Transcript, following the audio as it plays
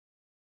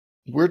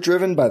We're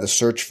driven by the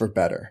search for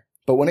better.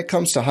 But when it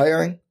comes to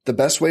hiring, the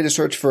best way to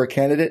search for a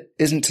candidate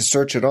isn't to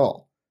search at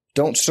all.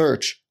 Don't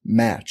search,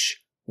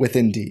 match with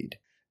Indeed.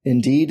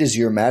 Indeed is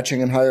your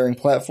matching and hiring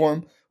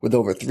platform with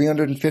over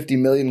 350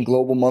 million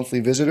global monthly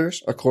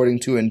visitors,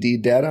 according to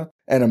Indeed data,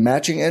 and a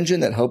matching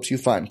engine that helps you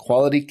find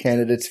quality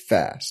candidates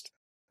fast.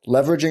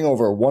 Leveraging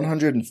over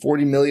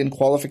 140 million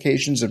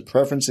qualifications and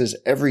preferences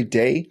every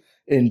day,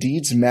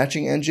 Indeed's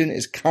matching engine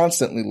is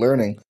constantly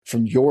learning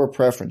from your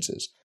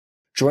preferences.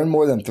 Join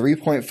more than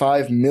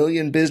 3.5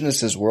 million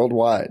businesses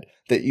worldwide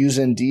that use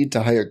Indeed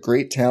to hire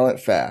great talent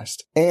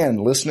fast.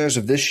 And listeners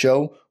of this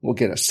show will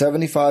get a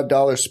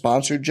 $75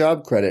 sponsored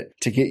job credit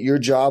to get your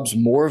jobs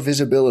more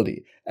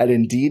visibility at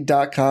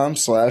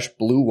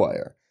Indeed.com/Blue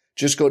Wire.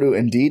 Just go to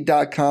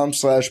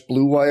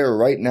Indeed.com/Blue Wire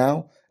right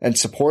now and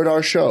support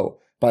our show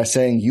by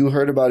saying you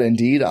heard about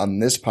Indeed on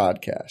this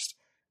podcast.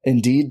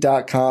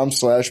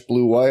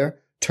 Indeed.com/Blue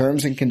Wire.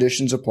 Terms and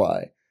conditions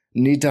apply.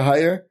 Need to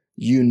hire?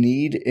 You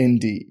need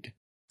Indeed.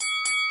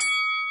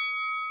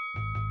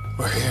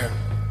 We're here.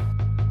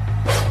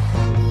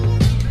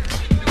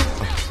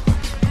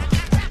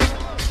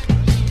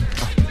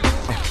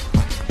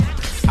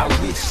 I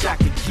wish I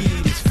could give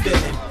you this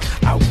feeling.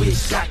 I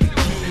wish I could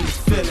give you this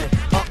feeling.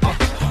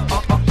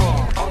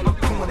 On the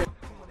corner.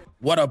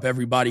 What up,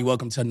 everybody?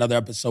 Welcome to another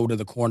episode of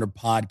the Corner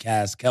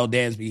Podcast. Kel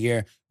Dansby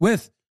here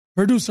with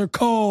producer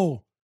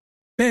Cole,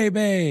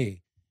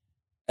 baby.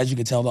 As you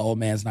can tell, the old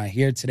man's not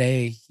here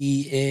today.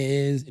 He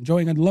is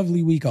enjoying a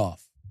lovely week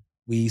off.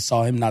 We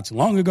saw him not too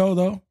long ago,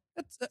 though.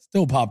 That's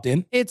still popped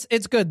in.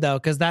 It's good, though,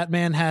 because that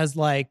man has,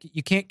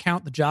 you can't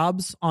count the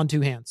jobs on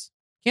two hands.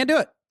 Can't do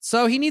it.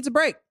 So he needs a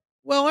break.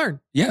 Well earned.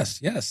 Yes.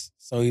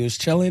 So he was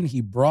chilling.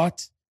 He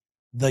brought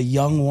the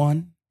young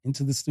one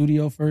into the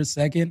studio for a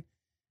second.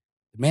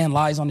 The man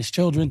lies on his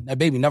children. That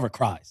baby never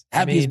cries.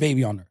 Happiest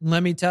baby on earth.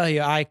 Let me tell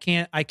you, I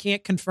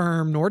can't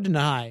confirm nor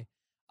deny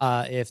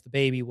if the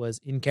baby was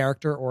in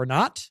character or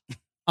not.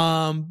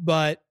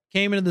 But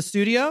came into the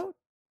studio,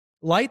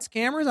 lights,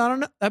 cameras, I don't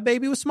know. That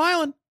baby was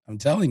smiling. I'm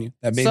telling you,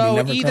 that baby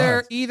never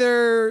cries.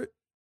 Either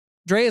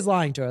Dre is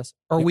lying to us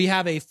or we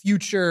have a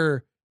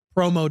future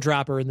promo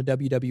dropper in the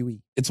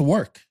WWE. It's a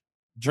work.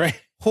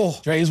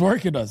 Dre's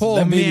working us.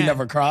 That baby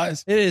never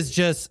cries. It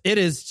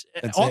is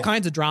all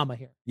kinds of drama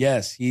here.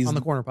 Yes, he's on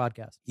the Corner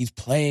Podcast. He's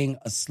playing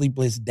a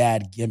sleepless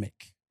dad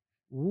gimmick.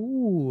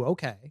 Ooh,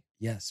 okay.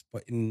 Yes,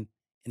 but in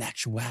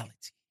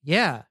actuality,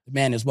 yeah, the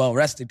man is well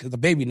rested because the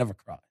baby never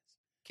cries.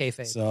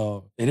 Kayfabe.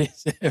 So it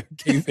is.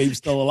 Kayfabe's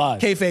still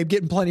alive. Kayfabe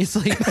getting plenty of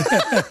sleep.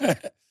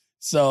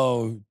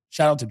 So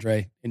shout out to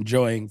Dre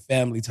enjoying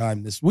family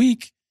time this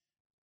week.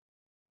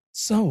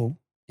 So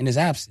in his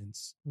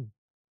absence,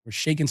 we're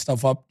shaking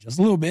stuff up just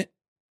a little bit.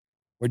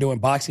 We're doing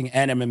boxing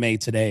and MMA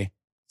today.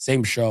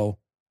 Same show,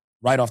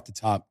 right off the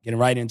top, getting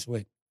right into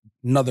it.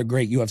 Another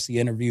great UFC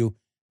interview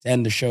to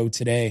end the show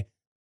today.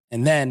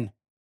 And then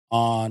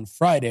on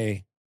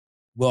Friday,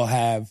 we'll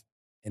have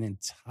an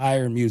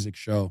entire music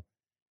show.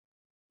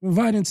 I'm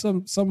inviting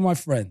some of my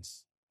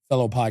friends,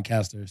 fellow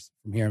podcasters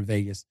from here in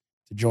Vegas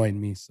to join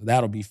me. So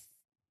that'll be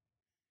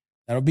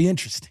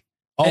interesting.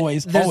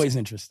 Always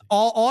interesting.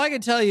 All I can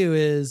tell you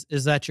is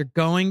that you're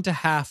going to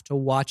have to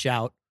watch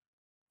out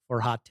for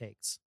hot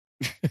takes.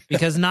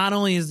 Because not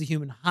only is the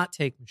human hot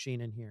take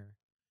machine in here,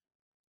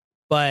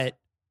 but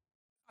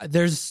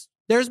there's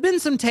been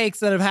some takes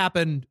that have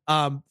happened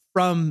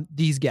from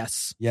these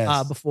guests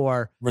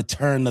before.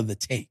 Return of the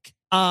take.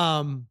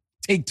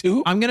 Take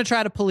two? I'm going to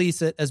try to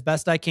police it as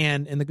best I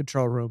can in the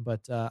control room,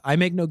 but I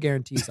make no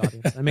guarantees,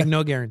 audience. I make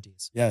no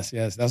guarantees. Yes.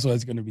 That's what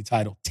it's going to be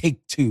titled.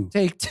 Take two.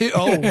 Take two.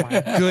 Oh,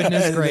 my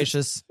goodness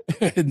gracious.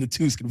 And the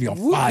two's going to be on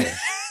fire.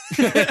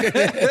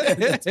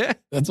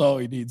 That's all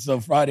we need.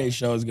 So Friday's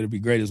show is going to be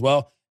great as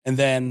well. And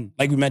then,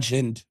 like we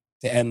mentioned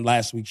to end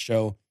last week's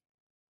show,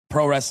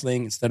 pro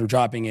wrestling, instead of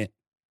dropping it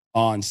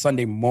on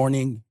Sunday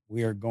morning,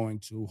 we are going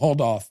to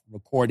hold off,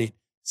 record it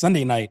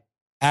Sunday night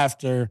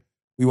after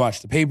we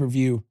watch the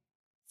pay-per-view.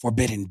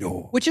 Forbidden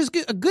Door. Which is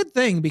a good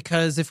thing,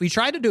 because if we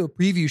try to do a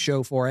preview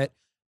show for it,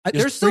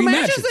 there's still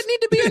matches that need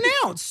to be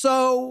announced.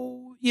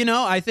 So,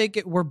 I think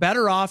we're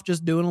better off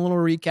just doing a little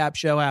recap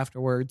show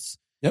afterwards.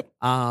 Yep.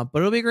 But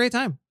it'll be a great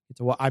time.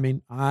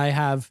 I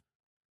have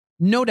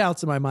no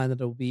doubts in my mind that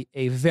it'll be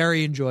a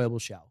very enjoyable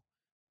show.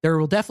 There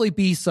will definitely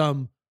be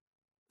some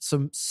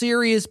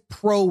serious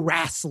pro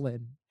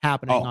wrestling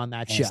happening on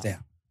that show. Hands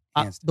down.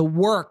 The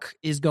work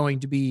is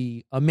going to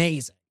be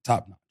amazing.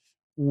 Top notch.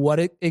 What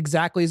it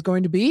exactly is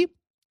going to be,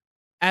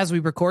 as we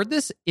record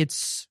this,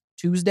 it's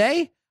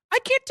Tuesday. I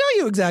can't tell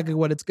you exactly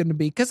what it's going to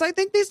be because I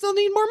think they still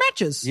need more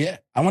matches. Yeah.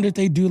 I wonder if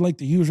they do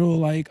the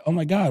usual, oh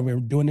my God, we're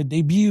doing a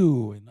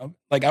debut. And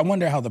I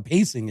wonder how the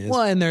pacing is.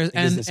 Well, and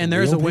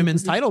there's a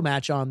women's title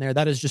match on there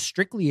that is just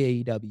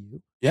strictly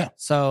AEW. Yeah.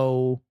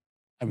 So,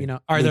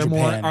 are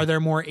there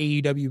more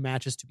AEW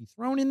matches to be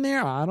thrown in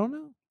there? I don't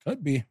know.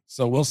 Could be.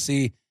 So we'll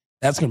see.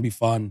 That's going to be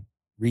fun,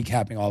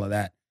 recapping all of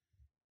that.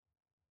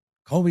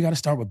 Cole, we got to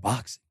start with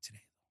boxing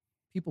today.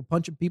 People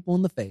punching people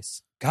in the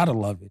face. Gotta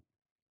love it.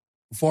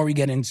 Before we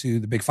get into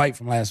the big fight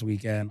from last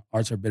weekend,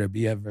 Artur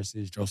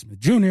versus Joe Smith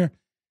Jr.,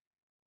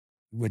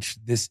 which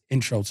this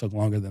intro took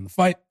longer than the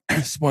fight.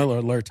 Spoiler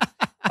alert.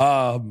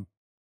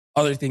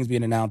 Other things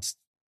being announced,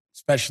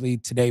 especially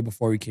today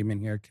before we came in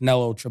here.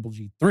 Canelo Triple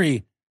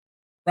G3,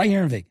 right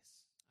here in Vegas.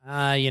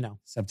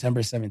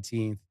 September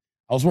 17th.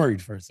 I was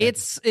worried for a second.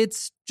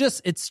 It's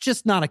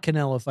just not a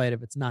Canelo fight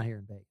if it's not here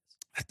in Vegas.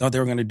 I thought they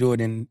were going to do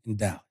it in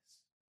Dallas.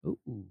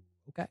 Ooh,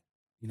 okay.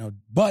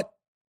 But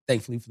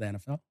thankfully for the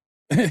NFL.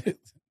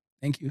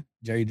 Thank you,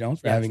 Jerry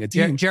Jones, for having a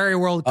team. Jerry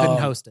World couldn't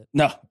host it.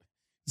 No.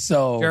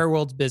 So Jerry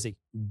World's busy.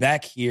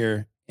 Back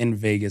here in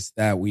Vegas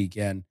that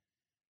weekend,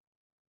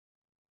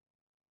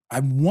 I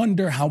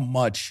wonder how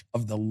much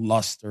of the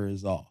luster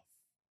is off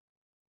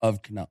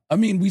of Canelo. I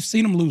mean, we've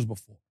seen him lose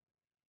before.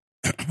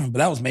 But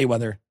that was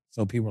Mayweather.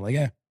 So people were like,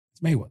 yeah,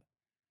 it's Mayweather.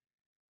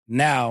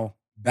 Now,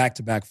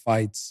 back-to-back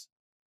fights,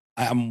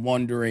 I'm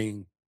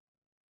wondering,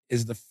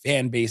 is the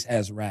fan base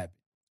as rabid?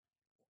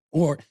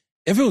 Or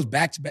if it was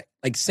back-to-back,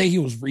 like say he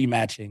was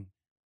rematching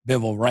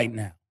Bivol right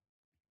now,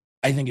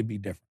 I think it'd be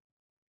different.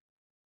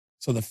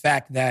 So the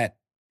fact that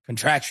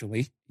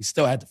contractually he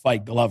still had to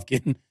fight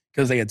Golovkin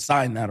because they had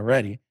signed that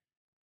already,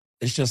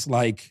 it's just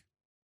like,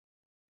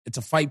 it's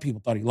a fight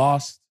people thought he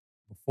lost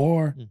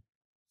before.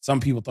 Some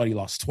people thought he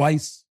lost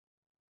twice,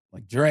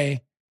 like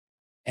Dre.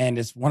 And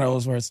it's one of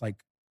those where it's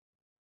like,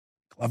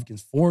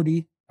 Golovkin's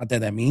 40. Not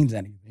that that means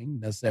anything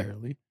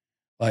necessarily.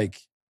 Like,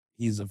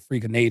 he's a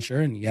freak of nature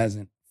and he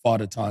hasn't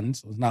fought a ton.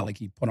 So it's not like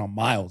he put on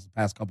miles the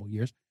past couple of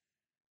years.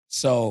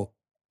 So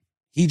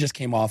he just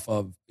came off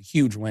of a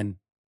huge win,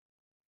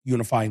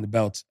 unifying the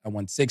belts at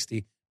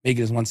 160,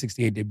 making his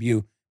 168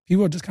 debut.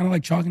 People are just kind of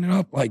like chalking it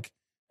up like,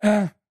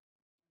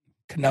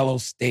 Canelo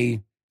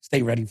stay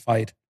ready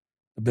fight.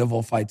 The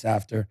Bivol fights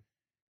after.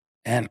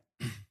 And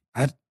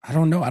I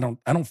don't know. I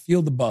don't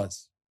feel the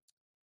buzz.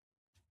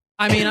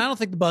 I mean, I don't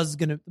think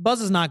the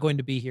buzz is not going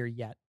to be here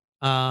yet.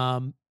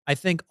 I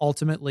think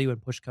ultimately when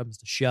push comes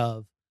to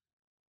shove,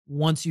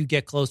 once you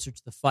get closer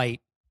to the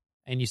fight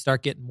and you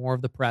start getting more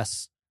of the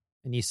press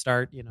and you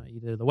start,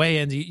 either the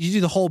weigh-ins, you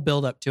do the whole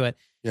build up to it.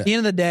 Yeah. At the end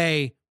of the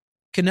day,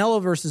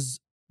 Canelo versus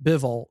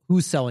Bivol,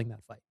 who's selling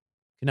that fight?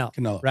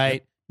 Canelo,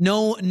 right? Yeah.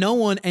 No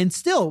one, and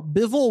still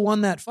Bivol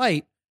won that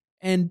fight.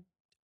 And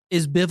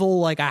is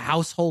Bivol like a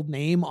household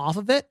name off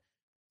of it?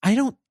 I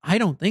don't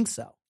think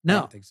so. No, I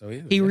don't think so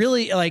either. He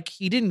really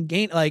he didn't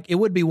gain. It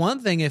would be one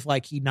thing if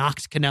he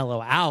knocked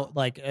Canelo out.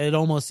 It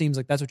almost seems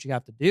like that's what you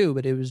have to do.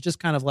 But it was just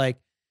kind of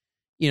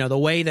the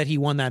way that he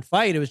won that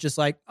fight. It was just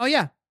like, oh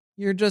yeah,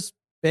 you're just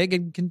big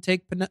and can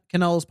take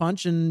Canelo's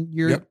punch, and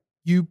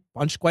you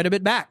punch quite a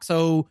bit back.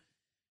 So,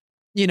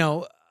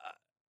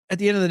 at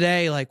the end of the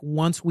day,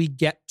 once we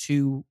get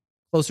to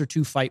closer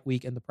to fight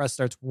week and the press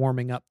starts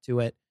warming up to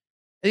it,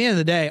 at the end of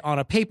the day, on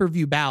a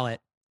pay-per-view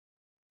ballot,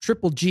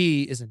 Triple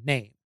G is a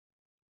name.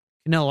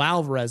 Canelo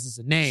Alvarez is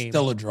a name.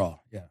 Still a draw,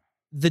 yeah.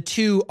 The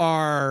two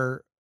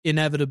are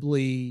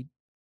inevitably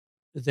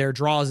their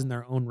draws in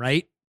their own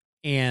right,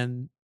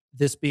 and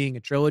this being a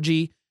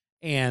trilogy,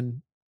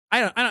 and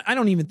I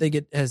don't even think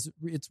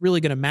it's really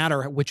going to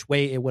matter which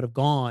way it would have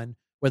gone,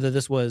 whether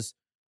this was,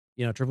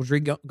 Triple G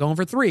going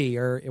for 3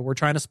 or we're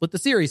trying to split the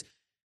series.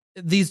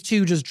 These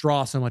two just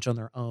draw so much on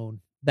their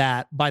own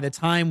that by the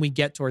time we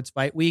get towards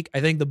fight week,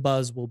 I think the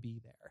buzz will be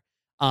there.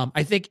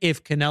 I think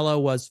if Canelo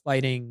was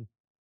fighting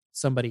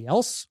somebody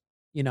else,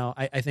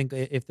 I think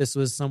if this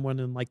was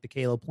someone in the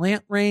Caleb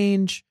Plant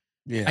range,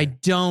 yeah.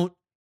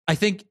 I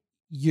think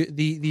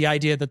the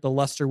idea that the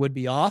luster would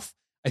be off,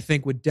 I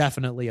think would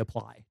definitely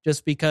apply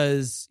just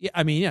because,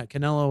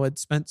 Canelo had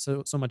spent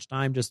so much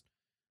time just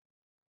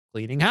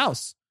cleaning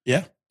house.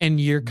 Yeah. And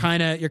you're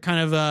done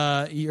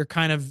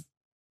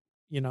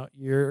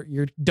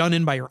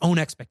in by your own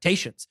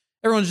expectations.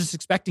 Everyone's just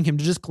expecting him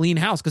to just clean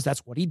house because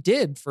that's what he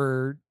did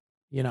for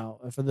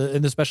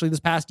especially this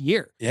past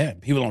year. Yeah,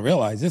 people don't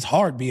realize it's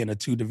hard being a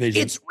 2-division.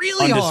 It's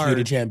really undisputed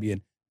hard.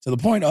 champion to the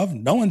point of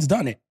no one's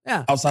done it.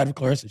 Yeah. Outside of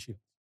Clarissa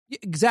Shields.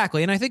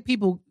 Exactly, and I think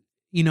people,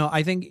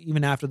 I think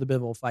even after the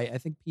Bivol fight, I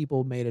think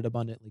people made it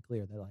abundantly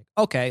clear. They're like,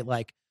 okay,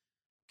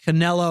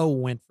 Canelo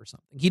went for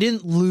something. He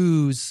didn't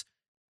lose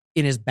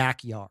in his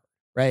backyard,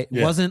 right?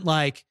 It wasn't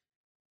like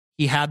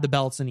he had the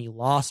belts and he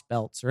lost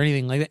belts or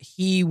anything like that.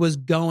 He was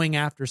going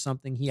after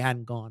something he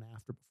hadn't gone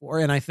after before.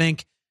 And I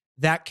think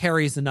that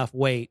carries enough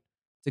weight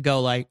to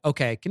go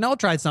okay, Canelo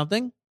tried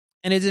something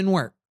and it didn't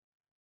work.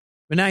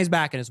 But now he's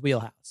back in his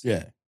wheelhouse.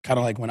 Yeah. Kind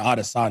of like when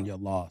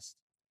Adesanya lost.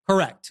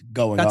 Correct.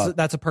 Up.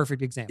 That's a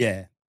perfect example.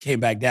 Yeah. Came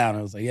back down.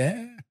 I was like,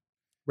 yeah.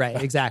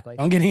 Right, exactly.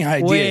 Don't get any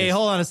ideas. Wait,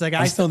 hold on a second.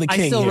 I'm still the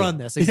king I still here. run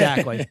this.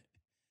 Exactly.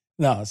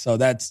 No, so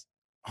that's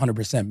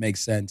 100%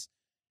 makes sense.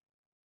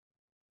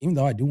 Even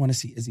though I do want to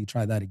see Izzy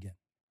try that again.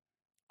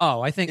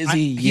 Oh, I think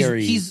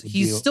he's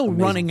still amazing.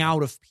 Running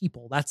out of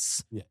people.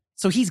 That's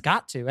so he's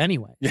got to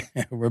anyway. Yeah,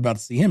 we're about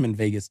to see him in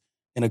Vegas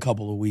in a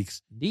couple of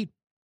weeks. Indeed.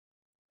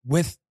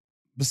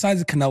 Besides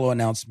the Canelo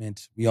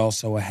announcement, we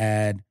also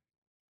had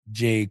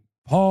Jake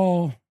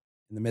Paul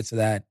in the midst of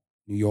that,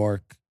 New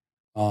York.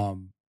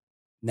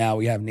 Now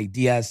we have Nate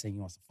Diaz saying he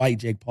wants to fight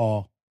Jake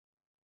Paul,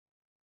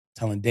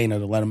 telling Dana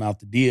to let him out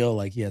the deal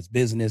like he has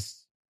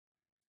business.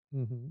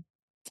 Mm-hmm.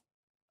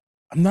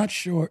 I'm not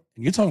sure.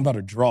 And you're talking about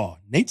a draw.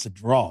 Nate's a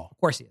draw. Of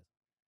course he is.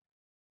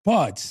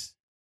 But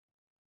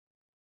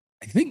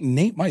I think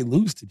Nate might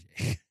lose to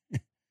Jake.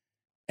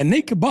 And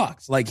Nate could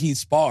box. Like, he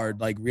sparred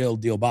like real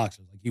deal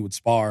boxers. Like, he would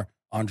spar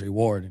Andre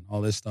Ward and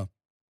all this stuff.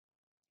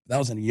 That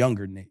was a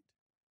younger Nate.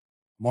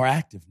 More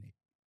active Nate.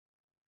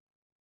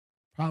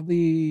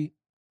 Probably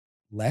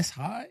less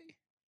high.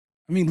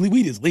 I mean,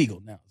 weed is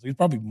legal now, so he's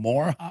probably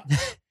more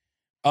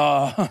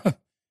high.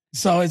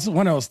 So it's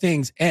one of those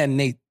things. And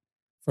Nate,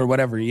 for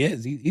whatever he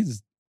is,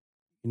 he's,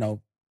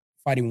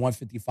 fighting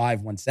 155,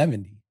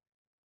 170.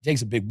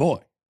 Jake's a big boy.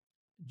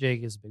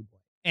 Jake is a big boy.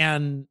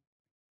 And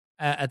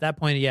at that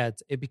point, yeah,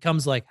 it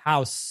becomes like,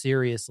 how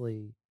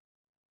seriously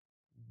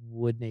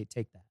would Nate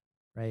take that,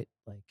 right?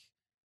 Like,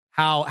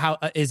 how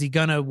is he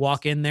gonna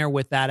walk in there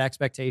with that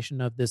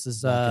expectation of this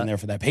is Walk in there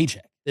for that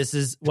paycheck? This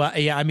is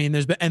yeah. I mean,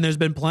 there's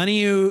been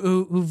plenty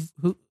who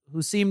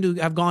seem to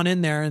have gone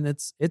in there, and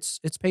it's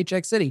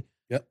paycheck city.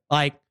 Yep.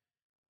 Like,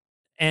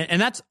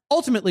 and that's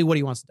ultimately what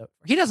he wants to do.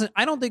 He doesn't.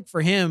 I don't think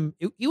for him,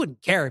 he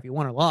wouldn't care if he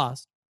won or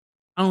lost.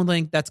 I don't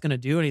think that's going to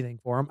do anything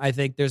for him. I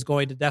think there's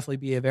going to definitely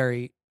be a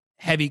very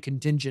heavy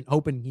contingent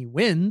hoping he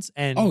wins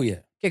and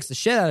kicks the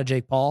shit out of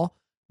Jake Paul.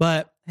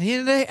 But at the end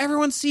of the day,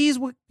 everyone sees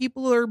what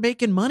people are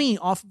making money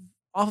off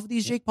of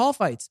these Jake Paul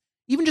fights.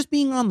 Even just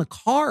being on the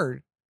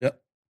card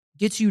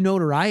gets you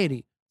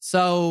notoriety.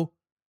 So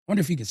I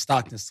wonder if he could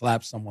Stockton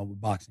slap someone with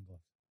boxing gloves.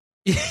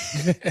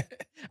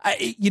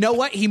 You know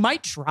what? He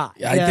might try.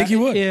 Yeah, I think he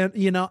would.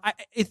 I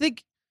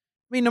think,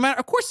 no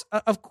matter,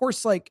 of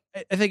course, like,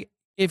 I think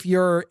if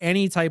you're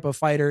any type of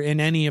fighter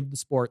in any of the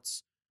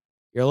sports,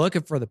 you're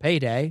looking for the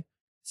payday.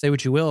 Say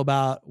what you will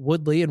about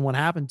Woodley and what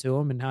happened to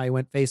him and how he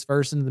went face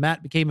first into the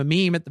mat, became a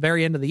meme at the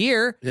very end of the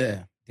year.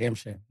 Yeah, damn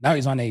shame. Now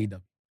he's on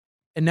AEW.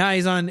 And now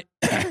he's on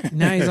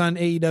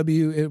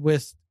AEW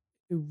with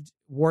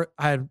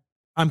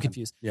I'm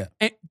confused. Yeah.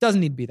 It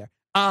doesn't need to be there.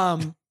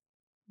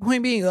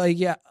 Point being,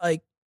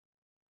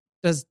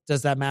 does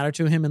that matter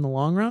to him in the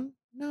long run?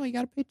 No, he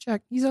got a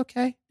paycheck. He's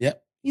okay.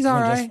 Yep. He's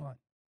all right.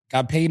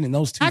 Got paid in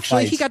those two fights.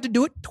 Actually, he got to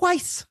do it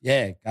twice.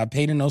 Yeah, got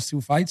paid in those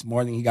two fights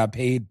more than he got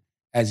paid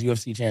as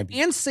UFC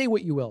champion. And say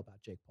what you will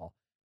about Jake Paul,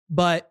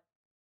 but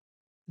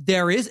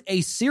there is a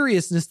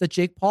seriousness that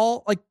Jake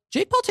Paul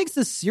takes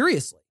this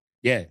seriously.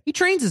 Yeah. He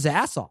trains his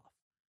ass off.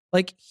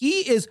 Like,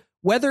 he is,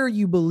 whether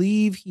you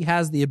believe he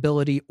has the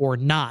ability or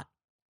not,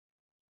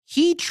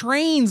 he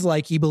trains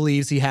like he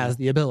believes he has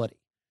the ability.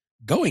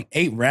 Going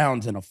 8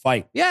 rounds in a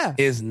fight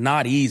is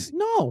not easy.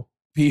 No.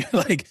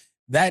 Like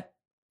that,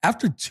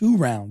 after 2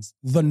 rounds,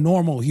 the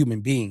normal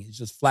human being is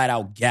just flat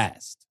out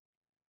gassed.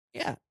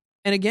 Yeah.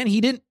 And again,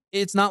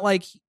 it's not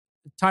like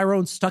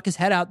Tyrone stuck his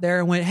head out there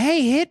and went,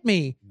 hey, hit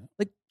me.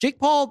 Like, Jake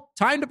Paul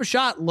timed up a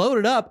shot,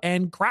 loaded up,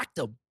 and cracked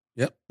him.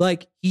 Yep.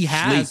 Like, he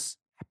has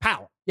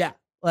power. Yeah.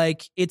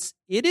 Like, it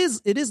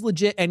is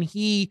legit, and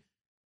he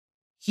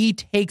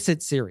takes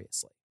it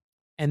seriously.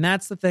 And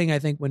that's the thing, I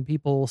think, when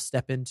people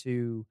step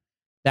into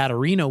that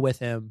arena with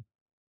him,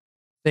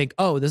 think,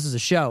 oh, this is a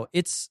show.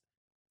 It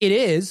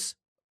is,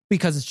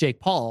 because it's Jake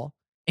Paul,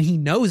 and he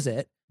knows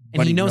it,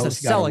 and he knows how to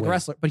sell like a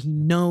wrestler, but he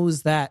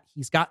knows that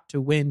he's got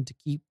to win to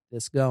keep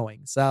this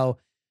going. So,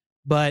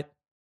 but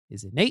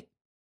is it Nate?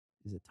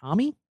 Is it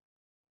Tommy?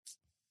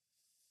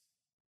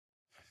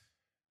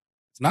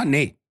 It's not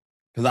Nate,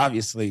 because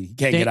obviously he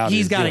can't get out of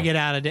He's got to get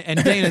out of it.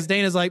 And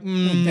Dana's like,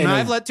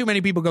 I've let too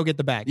many people go get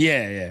the bag.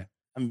 Yeah.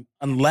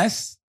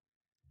 Unless,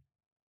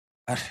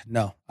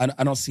 no,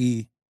 I don't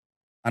see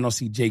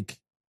Jake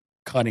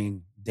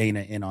cutting Dana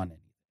in on it.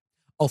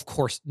 Of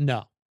course,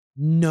 no.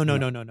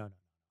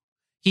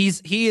 He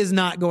is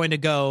not going to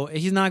go.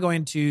 He's not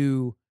going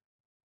to.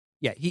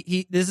 Yeah,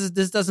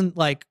 this doesn't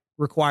like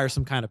require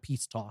some kind of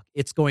peace talk.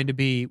 It's going to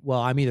be, well,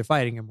 I'm either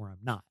fighting him or I'm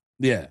not.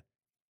 Yeah.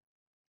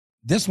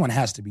 This one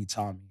has to be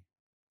Tommy.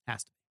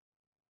 Has to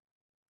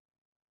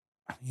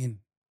be. I mean,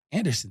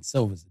 Anderson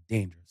Silva's a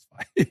dangerous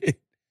fight.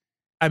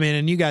 I mean,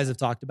 and you guys have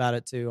talked about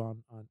it too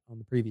on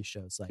the previous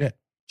shows. Like,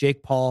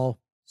 Jake Paul,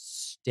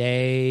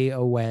 stay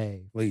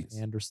away, please.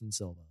 Anderson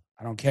Silva.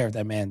 I don't care if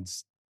that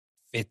man's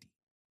 50.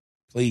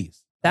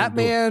 Please. That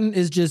man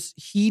is just,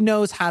 he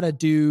knows how to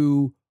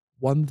do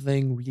one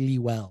thing really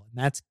well,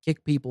 and that's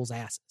kick people's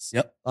asses.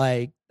 Yep.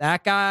 Like,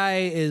 that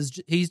guy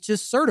he's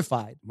just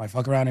certified. Might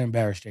fuck around and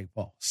embarrass Jake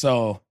Paul.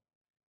 So,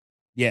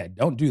 yeah,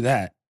 don't do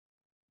that.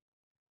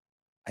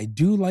 I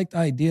do like the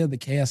idea of the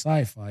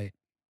KSI fight.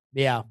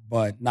 Yeah.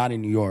 But not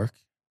in New York.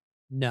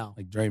 No.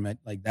 Like Dre meant,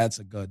 like, that's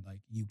a good, like,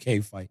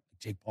 UK fight.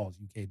 Jake Paul's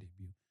UK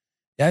debut.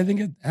 Yeah, I think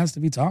it has to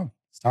be Tommy.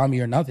 It's Tommy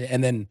or nothing.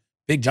 And then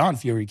Big John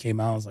Fury came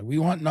out and was like, we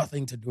want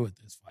nothing to do with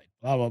this fight.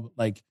 Blah, blah, blah.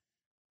 Like,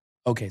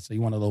 okay, so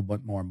you want a little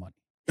bit more money.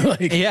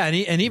 Like, yeah,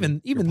 and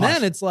even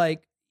then, it's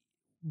like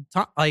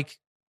I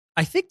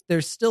think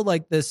there's still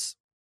like this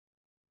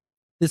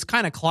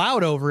kind of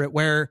cloud over it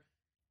where,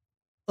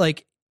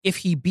 like, if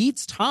he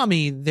beats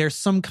Tommy, there's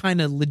some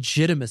kind of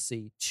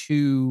legitimacy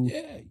to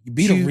you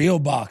beat a real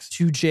boxer.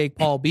 To Jake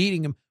Paul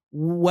beating him,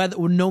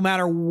 no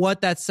matter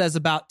what that says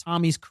about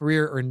Tommy's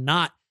career or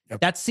not.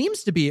 That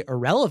seems to be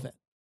irrelevant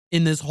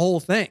in this whole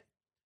thing,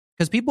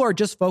 because people are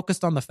just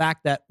focused on the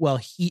fact that, well,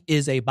 he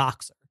is a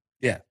boxer.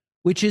 Yeah.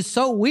 Which is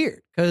so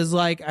weird, because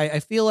like I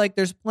feel like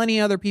there's plenty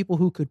of other people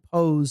who could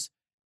pose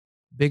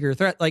bigger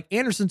threat. Like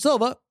Anderson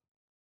Silva,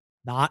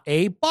 not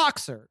a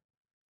boxer.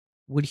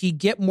 Would he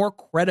get more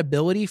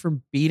credibility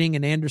from beating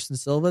an Anderson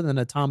Silva than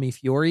a Tommy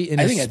Fury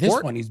I think at this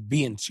point he's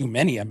beating too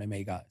many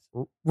MMA guys.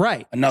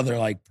 Right. Another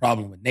like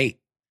problem with Nate.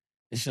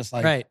 It's just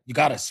like you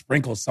got to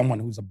sprinkle someone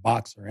who's a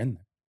boxer in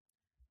there.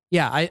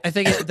 Yeah, I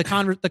think the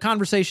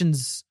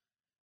conversations.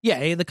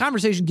 Yeah, the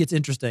conversation gets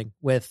interesting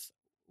with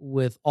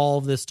all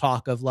of this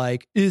talk of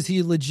like, is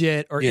he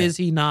legit or is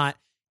he not?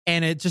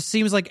 And it just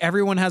seems like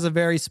everyone has a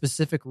very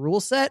specific rule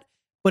set,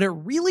 but it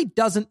really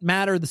doesn't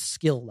matter the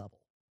skill level.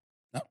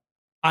 No.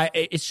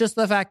 It's just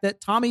the fact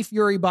that Tommy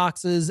Fury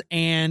boxes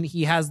and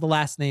he has the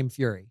last name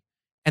Fury.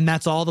 And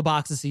that's all the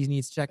boxes he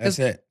needs to check. That's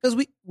it.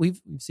 Because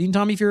we've seen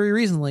Tommy Fury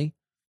recently.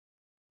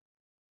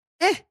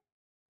 Yep.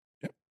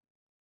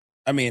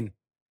 I mean,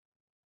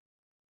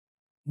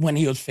 when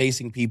he was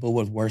facing people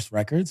with worse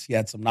records, he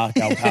had some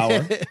knockout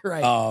power.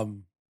 Right.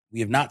 We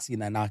have not seen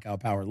that knockout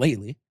power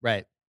lately.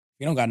 Right. If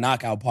you don't got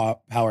knockout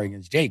power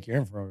against Jake, you're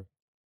in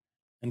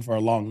for a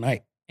long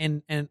night.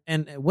 And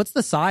what's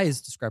the size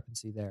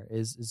discrepancy there?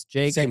 Is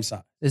Jake same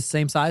size? Is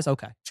same size?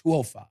 Okay.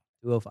 205.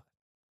 205.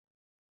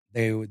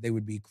 They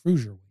would be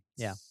cruiserweights.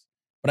 Yeah.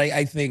 But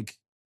I think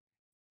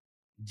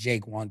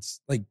Jake's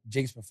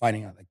been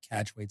fighting at like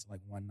catch weights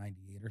like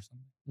 198 or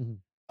something.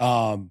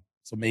 Mm-hmm.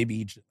 So maybe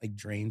he like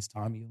drains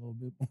Tommy a little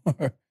bit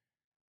more.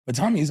 But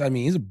he's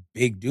a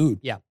big dude.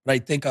 Yeah. But I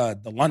think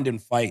the London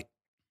fight,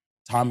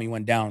 Tommy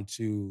went down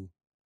to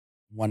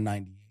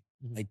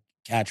 198, like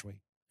catch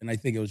weight. And I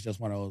think it was just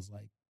one of those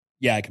like,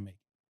 yeah, I can make it.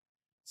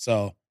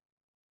 So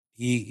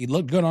he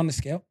looked good on the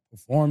scale,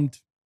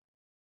 performed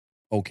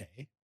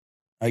okay,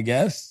 I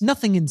guess.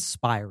 Nothing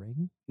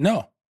inspiring.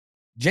 No.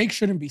 Jake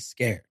shouldn't be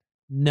scared.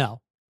 No.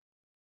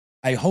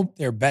 I hope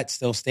their bet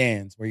still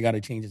stands where you got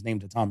to change his name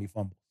to Tommy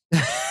Fumbles.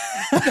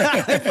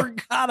 I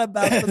forgot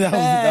about the bet.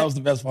 That was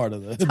the best part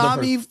of the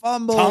Tommy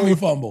Fumbles. Tommy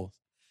Fumbles.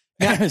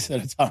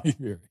 Instead of Tommy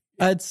Fury.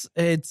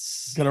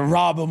 It's gonna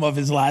rob him of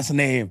his last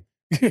name.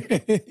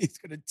 He's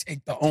gonna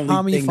take the only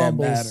Tommy thing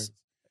Fumbles. that matters.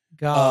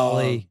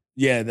 Golly.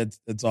 Yeah,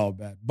 that's all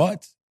bad.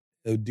 But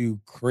it'll do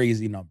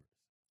crazy numbers.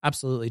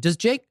 Absolutely. Does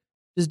Jake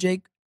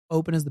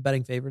open as the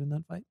betting favorite in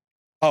that fight?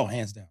 Oh,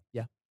 hands down.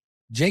 Yeah.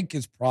 Jake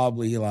is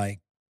probably like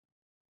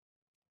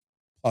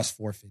plus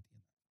 450.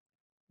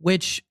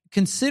 Which,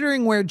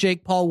 considering where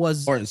Jake Paul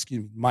was,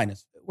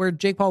 minus where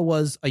Jake Paul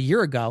was a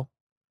year ago,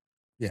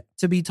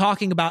 to be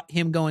talking about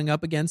him going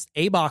up against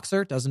a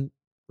boxer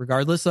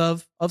regardless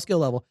of skill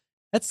level,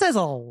 that says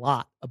a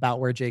lot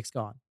about where Jake's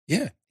gone.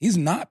 Yeah, he's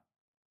not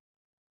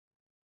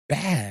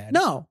bad.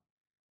 No,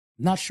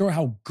 not sure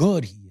how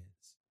good he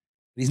is,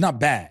 but he's not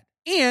bad.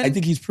 And I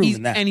think he's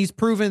proven that. And he's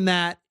proven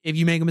that if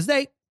you make a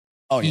mistake,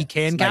 he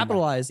can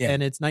capitalize,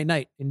 and it's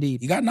night-night,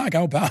 indeed. He got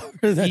knockout power.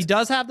 He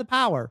does have the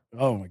power.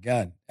 Oh, my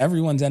God.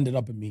 Everyone's ended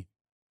up in me.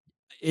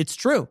 It's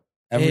true.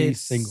 Every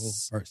single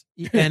person.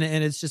 and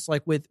it's just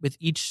like with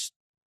each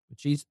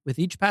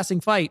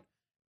passing fight,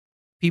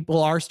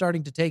 people are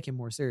starting to take him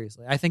more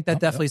seriously. I think that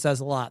definitely says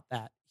a lot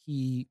that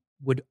he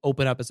would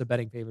open up as a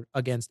betting favorite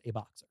against a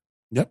boxer.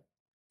 Yep.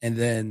 And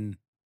then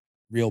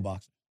real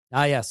boxer.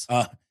 Ah, yes.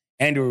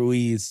 Andrew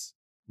Ruiz,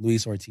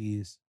 Luis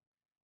Ortiz.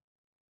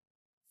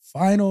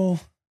 Final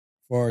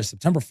for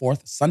September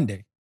 4th,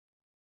 Sunday.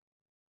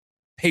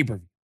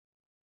 Pay-per-view.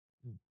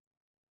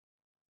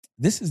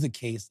 This is the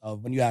case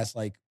of when you ask,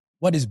 like,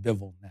 what is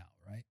Bivol now,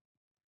 right?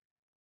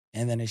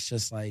 And then it's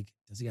just like,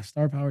 does he have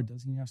star power?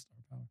 Does he have star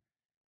power?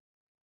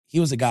 He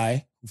was a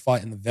guy who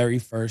fought in the very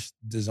first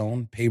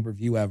DAZN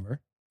pay-per-view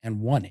ever and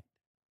won it.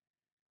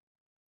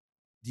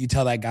 Do you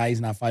tell that guy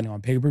he's not fighting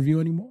on pay-per-view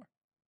anymore?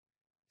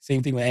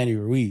 Same thing with Andy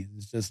Ruiz.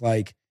 It's just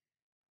like,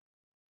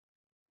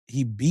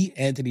 he beat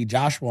Anthony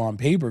Joshua on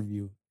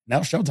pay-per-view.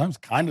 Now Showtime's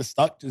kind of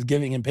stuck just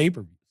giving him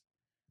pay-per-views.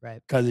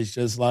 Right. Because it's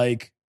just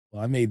like,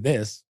 well, I made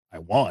this. I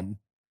won.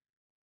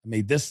 I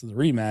made this the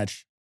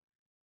rematch.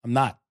 I'm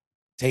not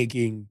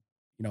taking,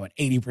 an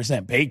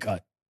 80% pay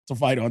cut to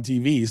fight on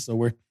TV. So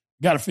we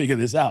got to figure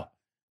this out.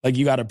 Like,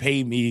 you got to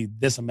pay me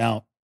this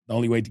amount. The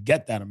only way to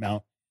get that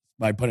amount is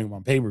by putting them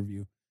on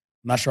pay-per-view.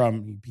 I'm not sure how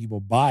many people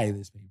buy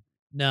this pay-per-view.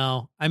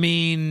 No. I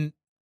mean,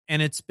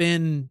 and it's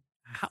been,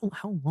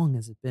 how long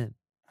has it been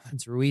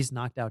since Ruiz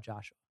knocked out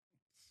Joshua?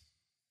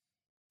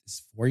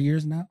 It's 4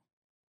 years now.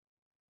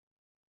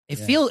 It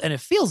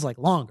feels like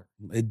longer.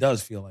 It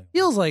does feel like.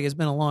 Feels like it's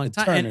been a long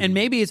time, and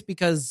maybe it's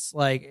because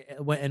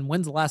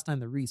when's the last time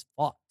the Ruiz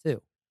fought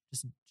too?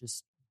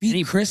 Just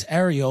beat Chris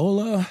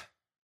Areola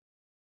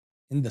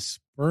in the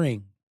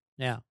spring.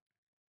 Yeah,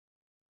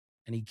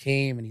 and he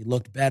came and he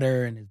looked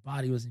better and his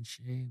body was in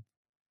shape.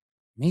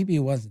 Maybe it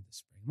wasn't the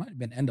spring. It might have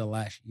been end of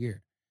last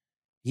year.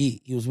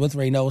 He was with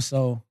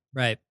Reynoso.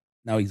 Right.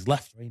 Now he's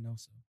left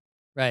Reynoso.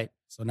 Right.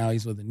 So now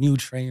he's with a new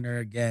trainer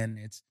again.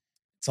 It's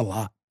a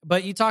lot.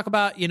 But you talk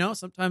about,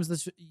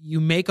 sometimes you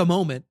make a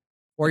moment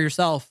for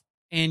yourself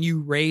and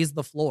you raise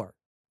the floor.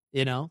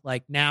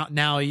 Like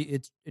now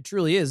it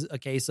truly is a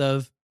case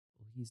of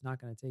he's not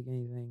going to take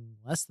anything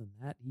less than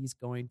that. He's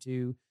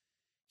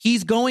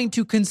going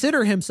to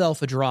consider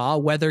himself a draw,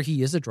 whether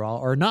he is a draw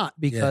or not,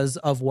 because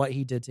of what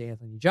he did to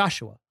Anthony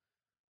Joshua.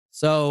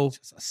 So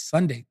Just the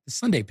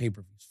Sunday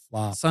pay-per-views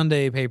flop.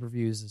 Sunday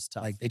pay-per-views is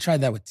tough. Like they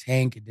tried that with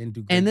Tank. It didn't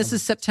do great. And this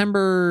is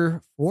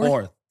September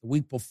 4th? The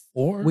week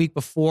before? Week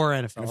before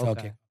NFL.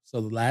 Okay. Kickoff.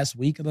 So the last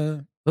week of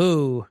the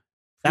Ooh.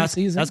 That's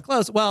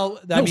close. Well,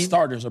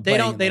 starters are they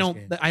playing. They don't.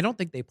 I don't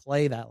think they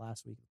play that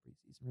last week of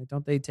preseason. Right?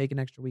 Don't they take an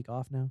extra week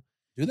off now?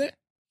 Do they?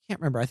 Can't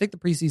remember. I think the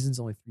preseason's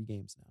only 3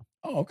 games now.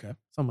 Oh, okay.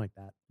 Something like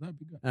that. That'd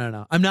be good. I don't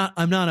know.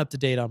 I'm not up to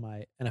date on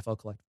my NFL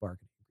collective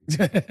bargaining.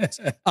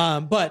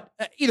 But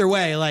either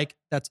way, like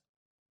that's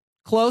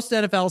close to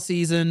NFL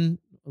season.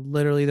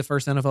 Literally, the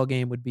first NFL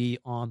game would be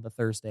on the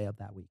Thursday of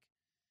that week.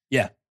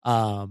 Yeah.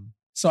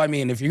 So I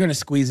mean, if you're gonna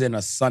squeeze in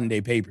a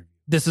Sunday pay-per-view,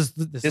 this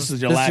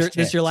is your last chance.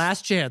 This is your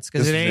last chance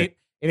because it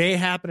ain't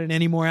happening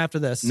anymore after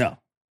this. No.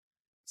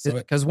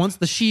 Because once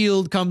the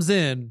Shield comes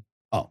in,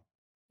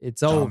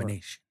 it's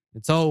domination. Over.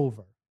 It's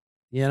over.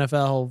 The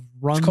NFL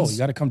runs. It's cool. You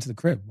got to come to the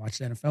crib, watch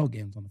the NFL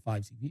games on the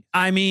 5 TVs.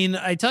 I mean,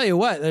 I tell you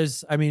what.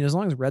 As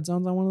long as Red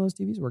Zone's on one of those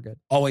TVs, we're good.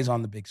 Always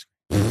on the big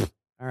screen.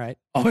 All right,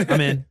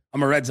 I'm in.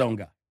 I'm a Red Zone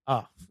guy.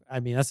 Oh,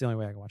 I mean, that's the only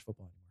way I can watch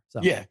football anymore.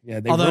 So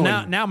yeah. Although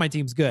now my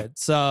team's good,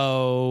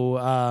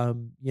 so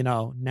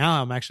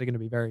now I'm actually going to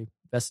be very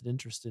vested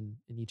interest in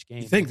each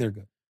game. You think they're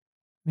good?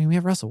 I mean, we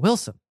have Russell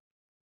Wilson.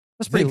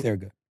 I think they're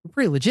good. We're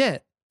pretty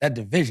legit. That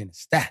division is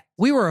stacked.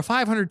 We were a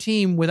 500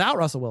 team without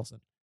Russell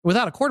Wilson,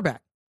 without a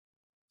quarterback.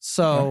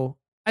 So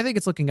I think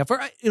it's looking up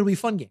for. It'll be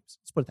fun games.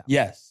 Let's put it that way.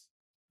 Yes.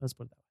 Let's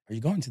put it that way. Are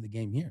you going to the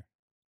game here?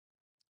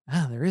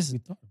 There is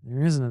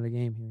another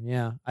game here.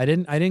 Yeah, I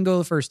didn't go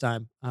the first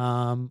time.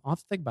 I'll have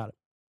to think about it.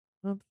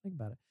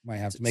 Might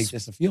have to make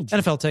this a field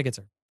trip. NFL tickets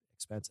are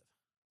expensive.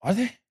 Are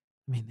they? I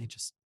mean,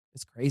 it's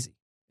crazy.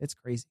 It's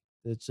crazy.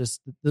 It's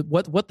just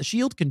what the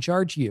Shield can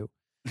charge you.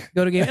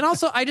 Go to game. And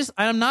also,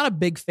 I'm not a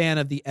big fan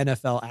of the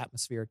NFL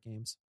atmospheric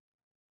games.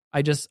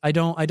 I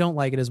don't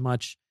like it as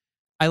much.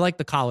 I like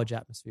the college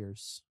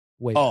atmospheres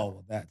way better.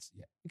 Oh,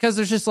 Because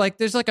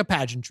there's a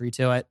pageantry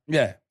to it.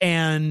 Yeah.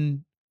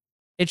 And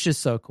it's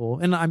just so cool.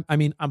 And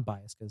I'm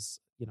biased because,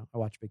 I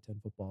watch Big Ten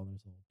football and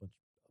there's a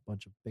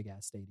bunch of big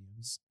ass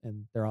stadiums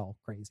and they're all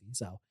crazy.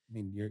 So, I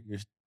mean, your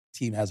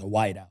team has a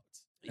whiteout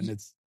and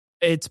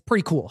it's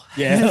pretty cool.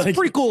 Yeah. It's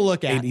pretty cool to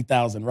look at.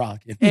 80,000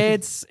 Rocket.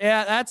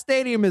 That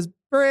stadium is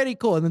pretty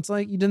cool. And it's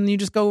like, you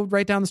just go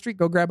right down the street,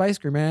 go grab ice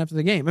cream right after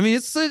the game. I mean,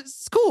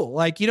 it's cool.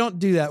 Like you don't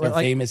do that. Is there a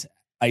famous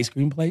ice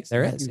cream place?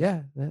 There is.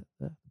 Yeah.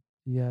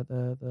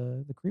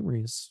 The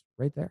creamery is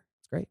right there.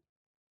 It's great.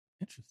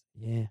 Interesting.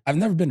 Yeah. I've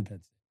never been to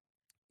Penn State.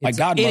 My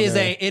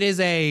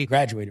godmother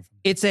graduated from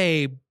It's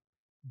a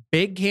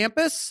big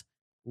campus,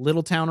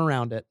 little town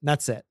around it. And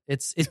that's it.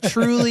 It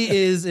truly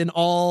is in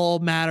all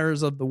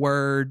matters of the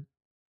word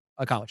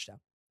a college town.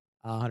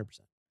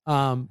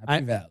 100%.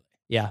 Happy Valley.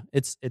 Yeah,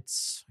 it's I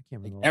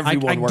can't remember.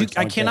 Everyone works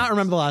on I cannot campus.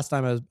 remember the last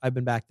time I've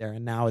been back there,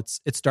 and now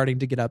it's starting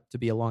to get up to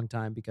be a long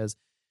time because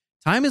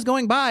time is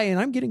going by and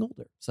I'm getting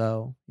older.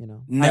 So,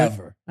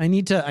 Never. I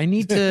need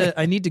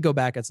to go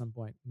back at some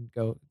point and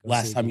go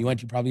Last time you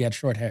went, you probably had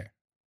short hair.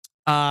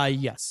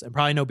 Yes, and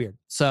probably no beard.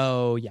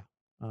 So, yeah.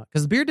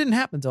 Cuz the beard didn't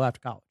happen until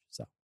after college.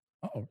 So.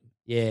 Oh.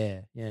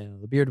 Yeah,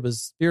 the beard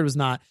was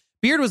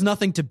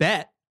nothing to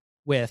bet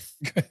with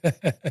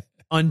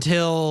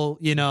until,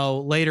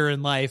 later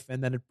in life,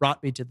 and then it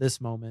brought me to this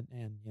moment,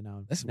 and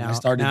Listen, now when I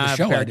started now the have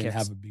show, a pair I of didn't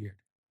kids. have a beard.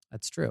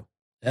 That's true.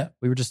 Yeah.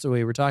 We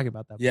were talking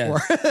about that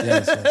Yes, before.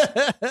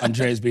 yes.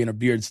 Andre's being a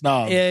beard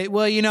snob. Yeah,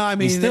 well, I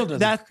mean, still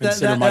doesn't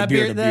consider my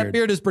beard a that beard.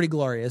 beard is pretty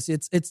glorious.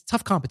 It's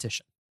tough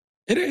competition.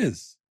 It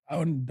is. I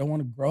don't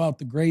want to grow out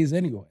the grays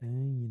anyway.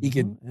 He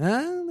can.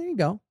 There you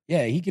go.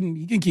 Yeah, he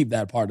can keep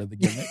that part of the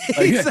gimmick.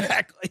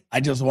 Exactly.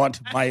 I just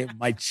want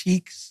my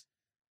cheeks.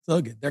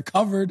 So good. They're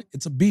covered.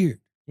 It's a beard.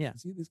 Yeah.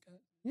 See these guys?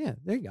 Yeah,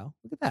 there you go.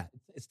 Look at that.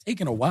 It's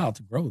taken a while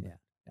to grow them.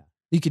 Yeah.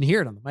 You can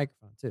hear it on the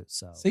microphone too.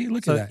 So see,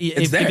 look at that.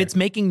 If it's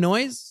making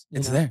noise,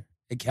 it's there.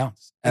 It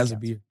counts as a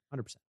beard.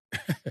 100%.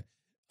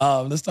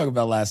 Let's talk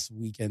about last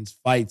weekend's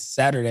fights.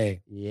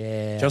 Saturday.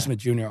 Yeah. Joe Smith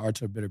Jr.,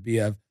 Artur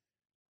Beterbiev.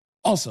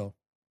 Also,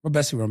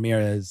 Robesi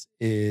Ramirez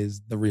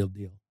is the real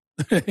deal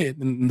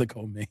in the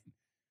co-main.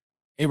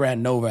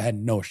 Abraham Nova had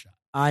no shot.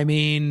 I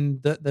mean,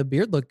 the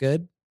beard looked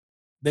good.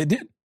 They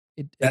did.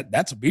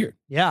 That's a beard.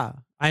 Yeah.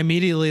 I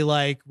immediately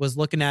was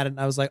looking at it and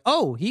I was like,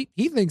 oh, he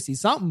thinks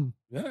he's something.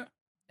 Yeah.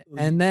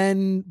 And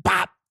then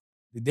bop.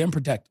 They didn't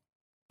protect him.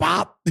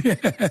 Bop.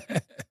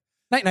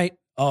 Night.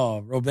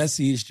 Oh,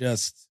 Robesi is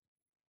just,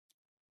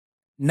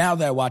 now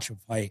that I watch him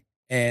fight,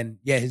 and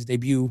yeah, his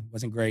debut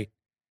wasn't great,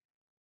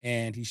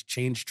 and he's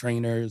changed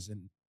trainers,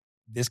 and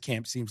this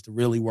camp seems to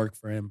really work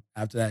for him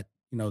after that,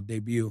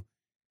 debut.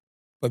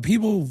 But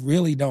people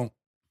really don't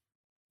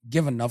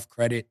give enough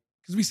credit,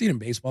 because we see it in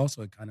baseball,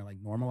 so it kind of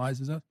like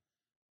normalizes us,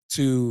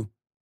 to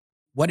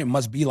what it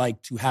must be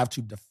like to have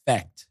to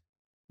defect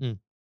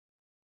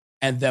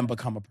and then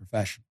become a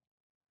professional.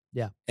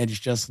 Yeah. And it's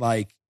just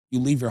like you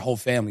leave your whole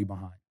family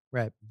behind.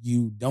 Right.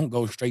 You don't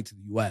go straight to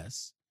the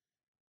U.S.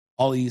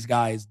 All of these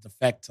guys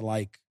defect to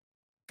like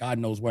God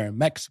knows where in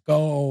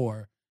Mexico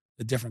or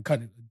the different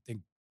country. I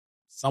think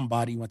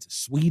somebody went to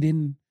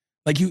Sweden.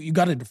 Like you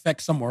got to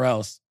defect somewhere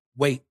else,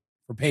 wait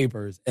for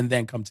papers, and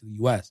then come to the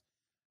U.S.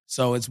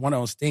 So it's one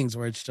of those things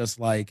where it's just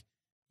like,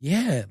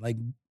 yeah, like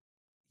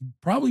he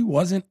probably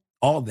wasn't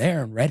all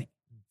there and ready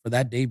for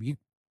that debut.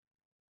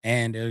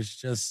 And it was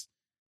just,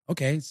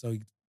 okay, so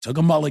he took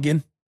a mulligan.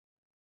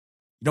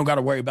 You don't got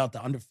to worry about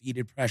the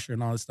undefeated pressure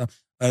and all this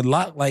stuff. A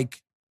lot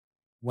like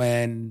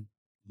when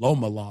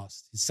Loma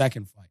lost his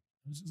second fight.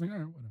 It was just like, all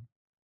right, whatever.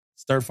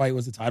 His third fight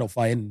was a title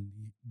fight, and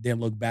he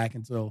didn't look back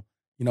until,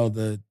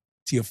 the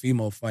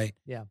Teofimo fight.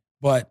 Yeah.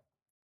 But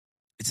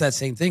it's that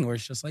same thing where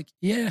it's just like,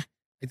 yeah,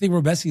 I think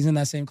Robesi's in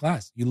that same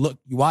class. You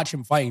watch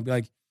him fight and be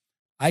like,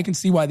 I can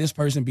see why this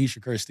person beat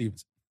Shakur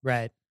Stevenson.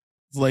 Right.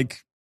 It's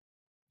like,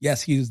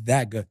 yes, he's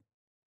that good.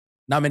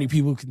 Not many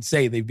people can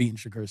say they've beaten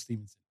Shakur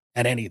Stevenson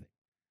at anything.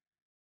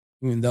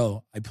 Even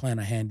though I plan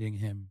on handing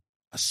him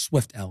a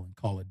swift L in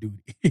Call of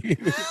Duty.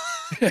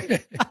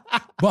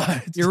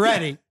 But you're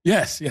ready.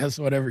 Yes,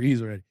 whatever,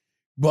 he's ready.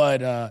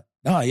 But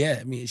no, yeah,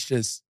 I mean, it's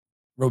just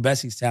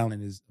Robesi's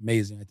talent is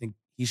amazing. I think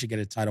he should get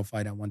a title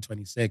fight at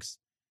 126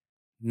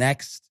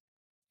 next.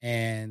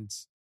 And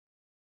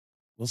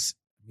we'll see.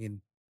 I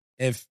mean,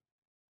 if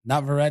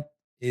Navarrete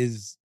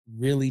is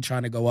really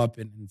trying to go up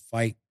and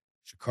fight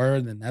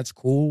Shakur, then that's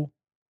cool.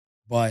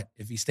 But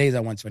if he stays at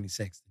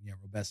 126, then yeah,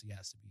 Robesi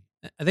has to be.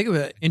 I think of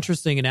an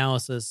interesting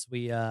analysis.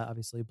 We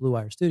obviously Blue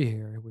Wire Studio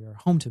here. We are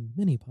home to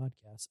many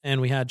podcasts,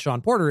 and we had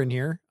Sean Porter in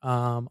here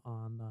on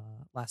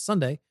last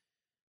Sunday,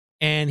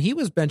 and he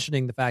was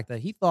mentioning the fact that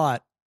he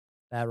thought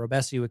that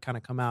Robesi would kind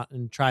of come out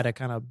and try to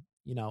kind of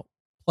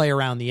play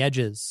around the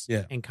edges,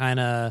 and kind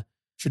of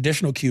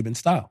traditional Cuban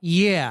style.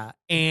 Yeah,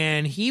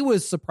 and he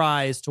was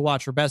surprised to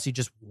watch Robesi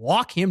just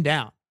walk him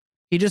down.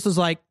 He just was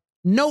like,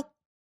 "Nope,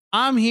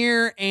 I'm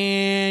here,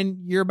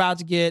 and you're about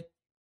to get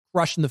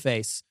crushed in the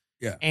face."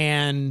 Yeah.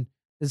 And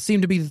it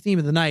seemed to be the theme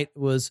of the night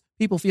was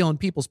people feeling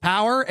people's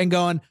power and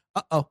going,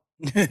 uh-oh.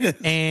 And this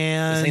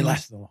ain't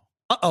lasting long.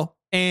 Uh-oh.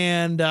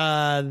 And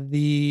and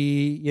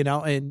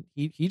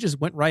he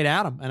just went right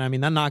at him. And I mean,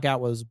 that knockout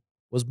was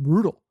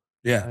brutal.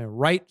 Yeah. I mean,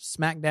 right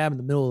smack dab in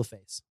the middle of the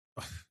face.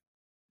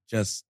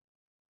 Just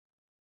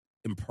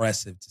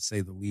impressive, to say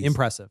the least.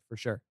 Impressive, for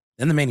sure.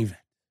 Then the main event.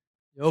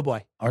 Oh,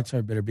 boy.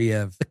 Artur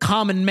Beterbiev. The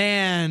common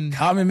man.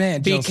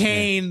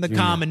 Became the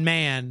common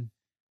man.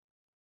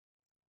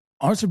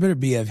 Artur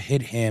Beterbiev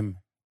hit him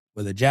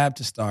with a jab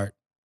to start.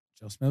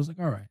 Joe Smith was like,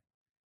 all right.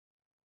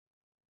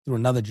 Threw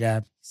another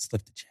jab,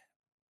 slipped the jab.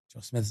 Joe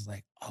Smith is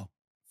like, oh,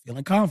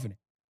 feeling confident.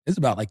 It's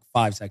about like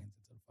 5 seconds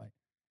into the fight.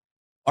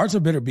 Artur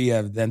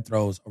Beterbiev then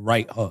throws a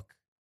right hook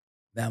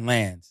that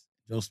lands.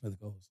 Joe Smith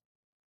goes,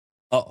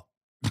 uh-oh.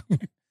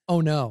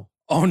 Oh, no.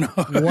 Oh, no.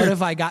 What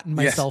have I gotten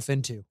myself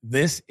into?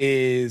 This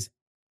is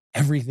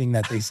everything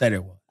that they said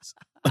it was.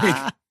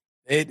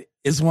 Like,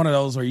 it's one of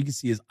those where you can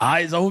see his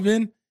eyes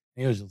open.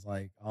 He was just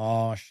like,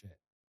 oh, shit.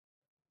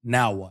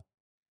 Now what?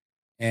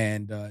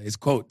 And his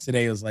quote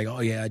today was like, oh,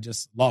 yeah, I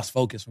just lost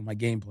focus from my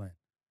game plan.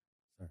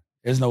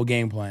 There's no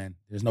game plan.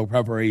 There's no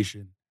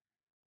preparation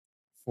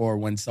for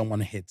when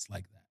someone hits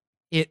like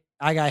that.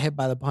 I got hit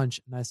by the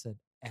punch, and I said,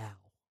 ow.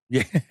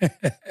 Yeah.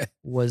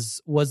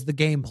 was the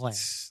game plan.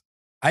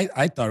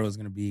 I thought it was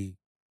going to be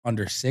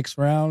under 6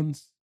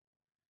 rounds.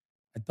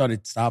 I thought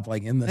it'd stop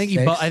like in the six.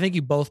 I think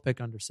you both picked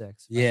under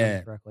 6.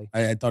 Yeah. Correctly.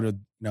 I thought it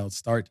would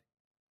start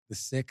the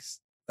 6th.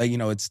 Like,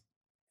 it's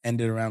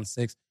ended around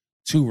 6.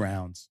 2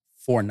 rounds,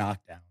 4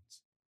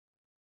 knockdowns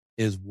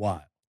is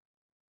wild.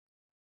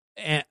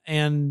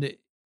 And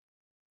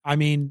I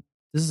mean,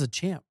 this is a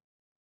champ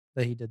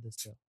that he did this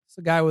to. It's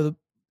a guy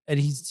and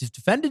he's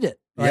defended it.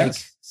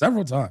 Yes,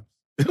 several times.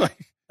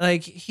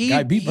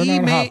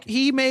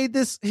 he made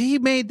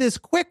this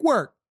quick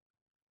work.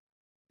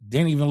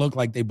 Didn't even look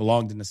like they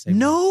belonged in the same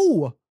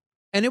No. Room.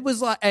 And it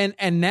was like,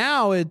 and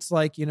now it's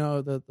like,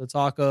 the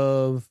talk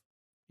of,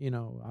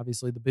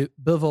 obviously the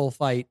Bivol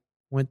fight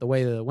went the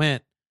way that it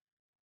went.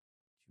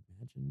 Could you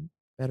imagine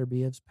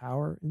Beterbiev's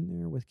power in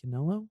there with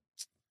Canelo?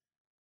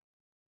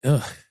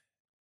 Ugh.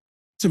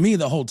 To me,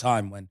 the whole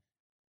time when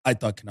I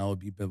thought Canelo would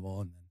beat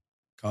Bivol and then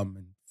come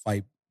and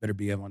fight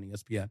Beterbiev on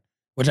ESPN,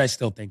 which I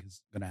still think is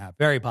going to happen.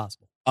 Very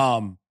possible.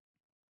 I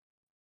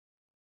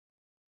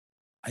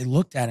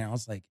looked at it and I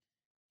was like,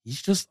 he's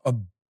just a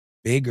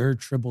bigger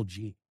Triple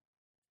G.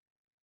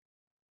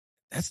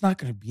 That's not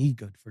going to be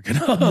good for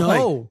Canelo.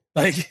 No.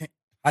 Like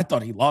I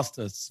thought he lost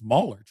to a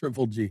smaller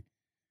Triple G.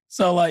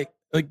 So like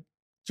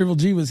Triple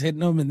G was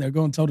hitting him and they're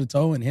going toe to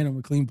toe and hitting him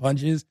with clean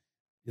punches.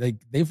 Like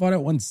they fought at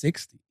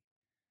 160.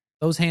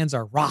 Those hands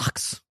are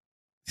rocks.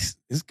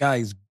 This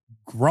guy's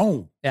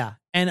grown. Yeah.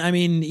 And I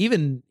mean,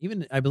 even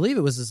I believe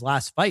it was his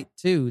last fight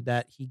too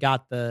that he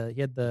had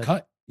the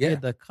Cut. he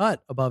had the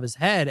cut above his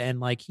head and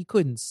like he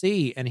couldn't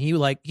see and he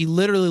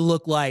literally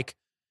looked like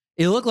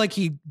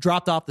he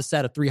dropped off the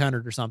set of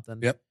 300 or something.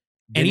 Yep.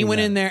 And he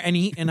went in there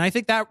and I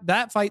think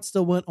that fight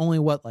still went only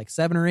like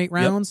 7 or 8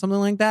 rounds, something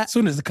like that. As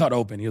soon as the cut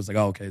opened, he was like,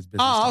 "Oh, okay, it's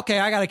business." Oh, okay,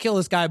 I got to kill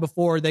this guy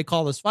before they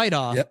call this fight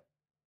off. Yep.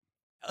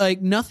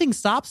 Like nothing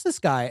stops this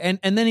guy, and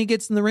then he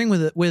gets in the ring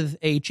with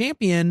a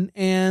champion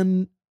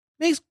and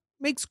makes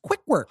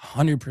quick work.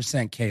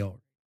 100%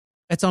 KO.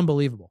 It's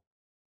unbelievable.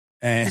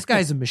 And This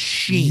guy's a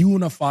machine.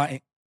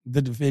 Unifying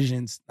the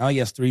divisions. Now he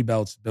has 3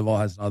 belts. Bivol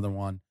has another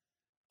one.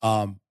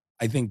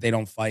 I think they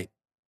don't fight,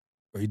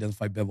 or he doesn't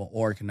fight Bivol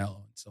or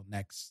Canelo until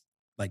next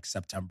like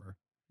September.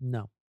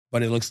 No.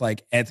 But it looks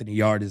like Anthony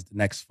Yard is the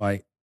next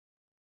fight.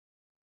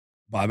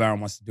 Bob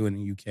Arum wants to do it in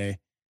the UK.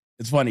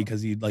 It's funny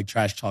because he like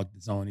trash talked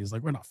his own. He's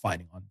like, "We're not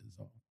fighting on his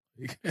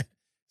own."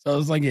 So I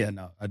was like, "Yeah,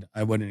 no,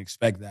 I wouldn't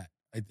expect that."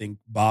 I think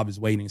Bob is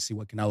waiting to see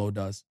what Canelo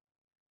does,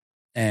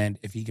 and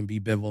if he can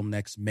beat Bivol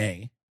next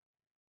May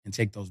and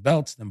take those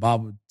belts, then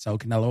Bob would tell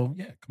Canelo,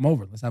 "Yeah, come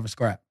over, let's have a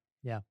scrap."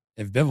 Yeah.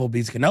 If Bivol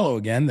beats Canelo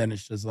again, then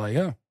it's just like,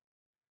 "Yeah,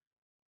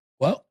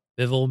 well,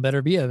 Bivol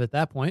better be at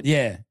that point.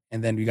 yeah."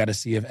 And then we got to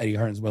see if Eddie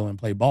Hearn's willing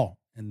to play ball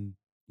and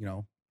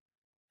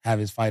have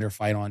his fighter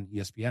fight on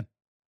ESPN,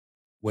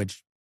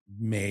 which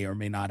may or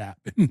may not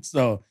happen.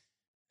 So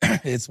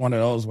it's one of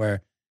those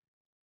where,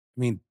 I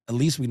mean, at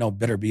least we know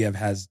Bitterbiev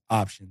has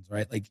options,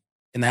 right? Like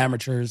in the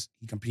amateurs,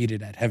 he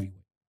competed at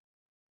heavyweight.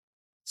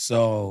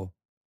 So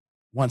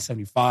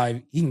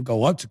 175, he can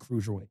go up to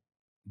cruiserweight,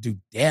 do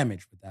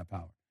damage with that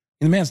power.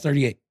 And the man's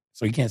 38,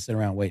 so he can't sit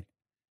around waiting.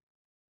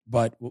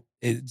 But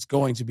it's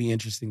going to be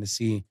interesting to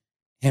see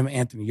him,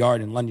 Anthony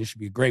Yard in London should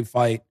be a great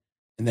fight.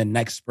 And then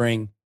next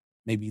spring,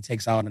 maybe he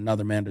takes out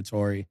another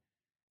mandatory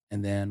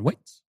and then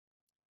waits.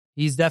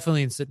 He's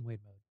definitely in sit and wait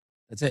mode.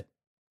 That's it.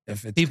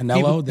 If it's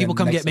Canelo, then people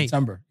come next get me.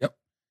 September. Yep.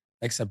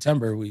 Next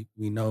September, we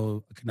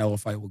know a Canelo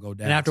fight will go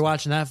down. And after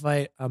watching that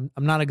fight, I'm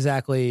not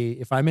exactly,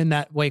 if I'm in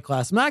that weight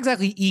class, I'm not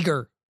exactly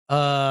eager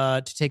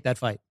to take that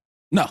fight.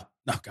 No,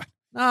 God.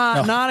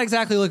 No. Not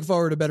exactly looking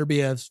forward to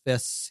Bitterbiev's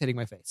fists hitting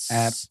my face.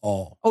 At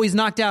all. Oh, he's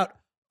knocked out.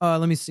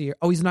 Let me see here.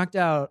 Oh, he's knocked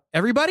out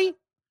everybody?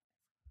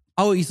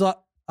 Oh,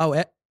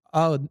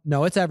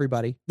 no, it's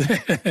everybody.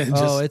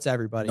 It's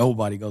everybody.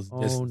 Nobody goes the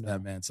distance no.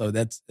 that man. So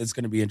it's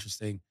going to be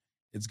interesting.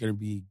 It's going to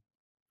be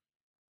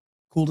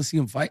cool to see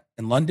him fight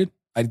in London.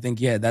 I think,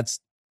 that's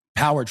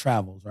power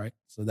travels, right?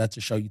 So that's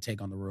a show you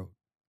take on the road.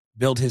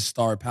 Build his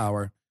star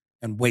power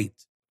and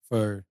wait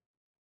for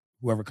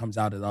whoever comes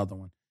out of the other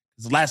one.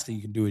 Because the last thing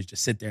you can do is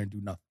just sit there and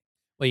do nothing.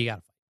 Well, you got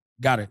to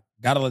fight.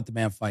 Got to let the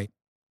man fight.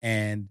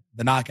 And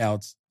the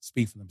knockouts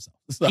speak for themselves.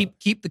 So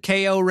keep the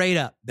KO rate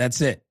up.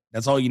 that's it.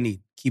 That's all you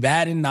need. Keep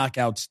adding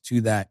knockouts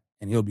to that,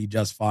 and he'll be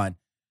just fine.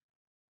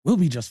 We'll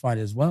be just fine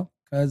as well,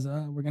 because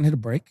we're going to hit a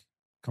break,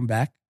 come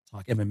back,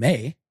 talk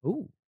MMA.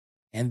 Ooh.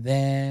 And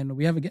then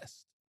we have a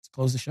guest to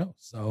close the show.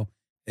 So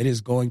it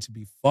is going to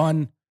be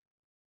fun.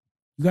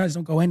 You guys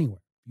don't go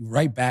anywhere. Be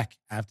right back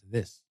after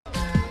this.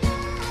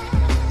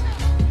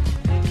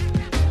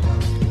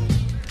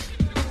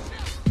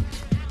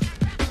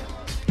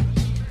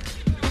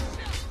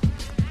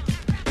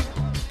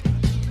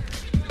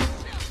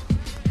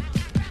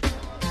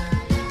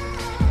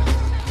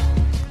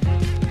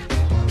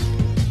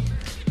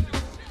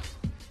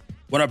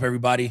 What up,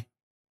 everybody?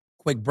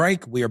 Quick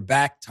break. We are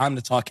back. Time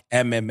to talk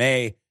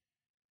MMA.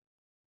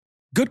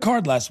 Good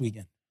card last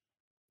weekend.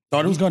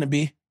 Thought it was going to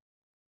be.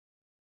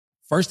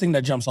 First thing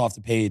that jumps off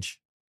the page,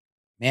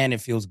 man,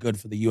 it feels good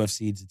for the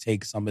UFC to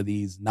take some of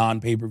these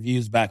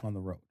non-pay-per-views back on the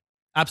road.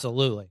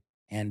 Absolutely.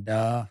 And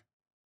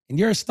in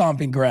your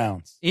stomping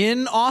grounds.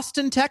 In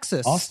Austin,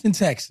 Texas.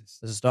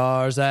 The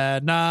stars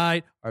at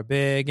night are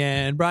big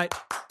and bright.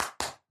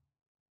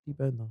 Deep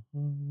in the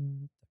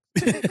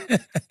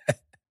heart.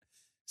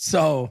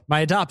 So.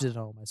 My adopted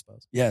home, I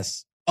suppose.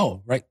 Yes.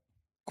 Oh, right.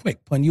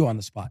 Quick, putting you on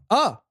the spot.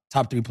 Oh.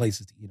 Top 3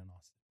 places to eat in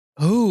Austin.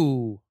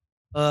 Ooh.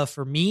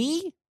 For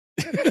me?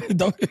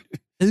 Top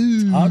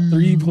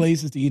 3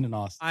 places to eat in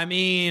Austin. I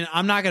mean,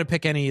 I'm not going to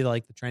pick any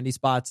like the trendy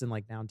spots in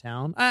like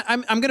downtown.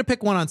 I'm going to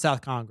pick one on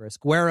South Congress.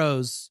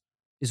 Guero's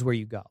is where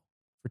you go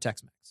for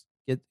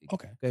Tex-Mex.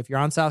 Okay. If you're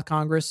on South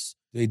Congress.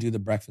 Do they do the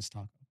breakfast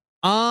taco?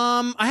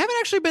 I haven't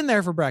actually been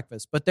there for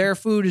breakfast, but their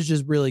food is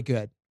just really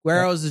good.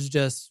 Guero's is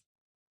just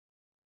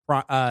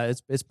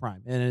it's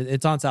prime, and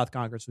it's on South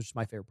Congress, which is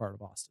my favorite part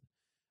of Austin.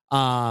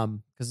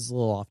 Because it's a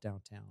little off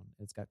downtown.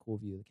 It's got cool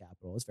view of the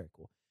Capitol. It's very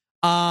cool.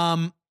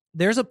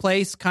 There's a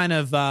place kind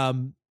of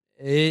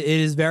it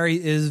is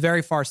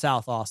very far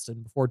south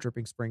Austin before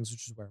Dripping Springs,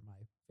 which is where my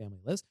family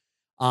lives.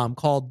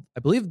 Called,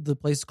 I believe the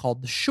place is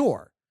called The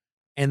Shore,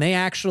 and they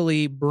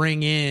actually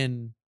bring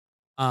in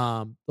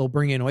they'll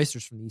bring in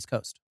oysters from the East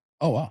Coast.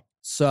 Oh wow!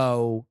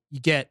 So you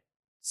get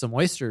some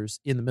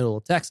oysters in the middle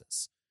of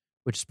Texas,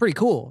 which is pretty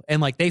cool.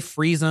 And like they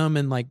freeze them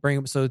and like bring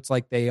them. So it's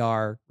like they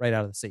are right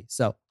out of the sea.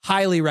 So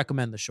highly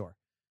recommend The Shore.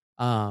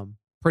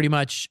 Pretty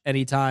much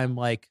anytime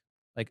like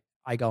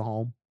I go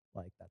home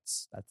Like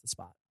that's the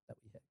spot that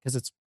we hit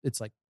because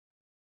it's like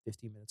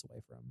 15 minutes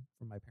away from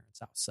my parents'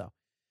 house. So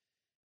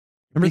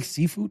Remember the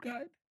seafood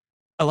guy?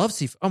 I love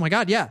seafood. Oh my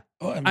God, yeah.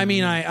 Oh,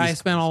 I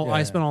spent yeah.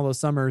 all those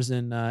summers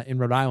in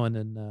Rhode Island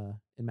and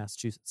in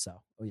Massachusetts.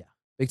 So yeah,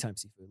 big time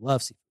seafood.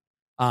 Love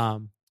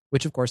seafood.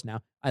 Which of course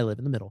now I live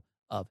in the middle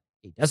of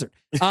a desert.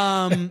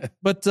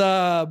 But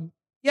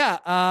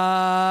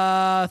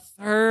yeah.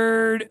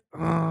 Third,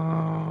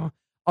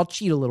 I'll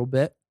cheat a little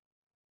bit.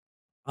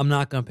 I'm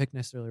not gonna pick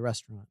necessarily a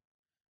restaurant,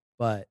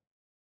 but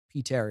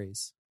P.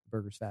 Terry's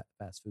Burger's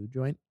fast food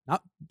joint.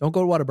 Don't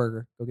go to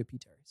Whataburger. Go get P.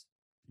 Terry's.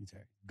 P.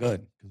 Terry.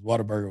 Good, because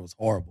Whataburger was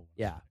horrible.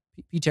 Yeah.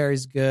 P.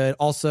 Terry's good.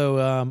 Also,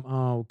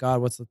 oh God,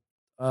 what's the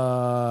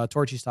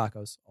Torchy's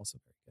Tacos? Also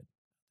very good.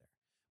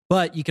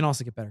 But you can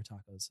also get better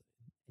tacos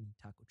in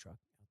taco truck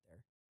out there.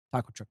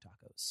 Taco truck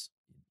tacos.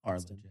 Are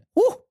legit.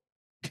 Woo!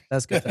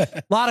 That's good.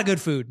 A lot of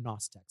good food in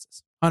Austin,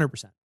 Texas.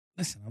 100%.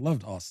 Listen, I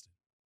loved Austin.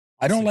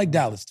 I don't like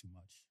Dallas too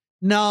much.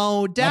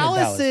 No,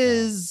 Dallas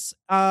is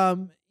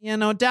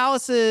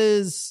Dallas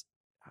is,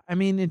 I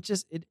mean,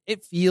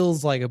 it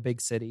feels like a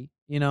big city,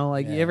 you Yeah.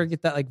 you ever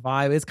get that like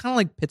vibe? It's kind of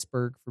like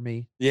Pittsburgh for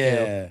me.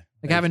 Yeah.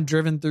 Like having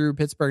driven through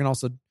Pittsburgh, and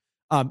also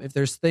if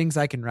there's things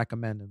I can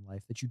recommend in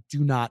life that you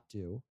do not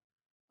do,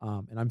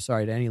 and I'm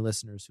sorry to any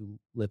listeners who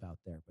live out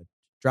there, but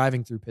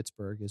driving through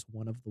Pittsburgh is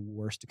one of the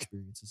worst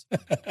experiences.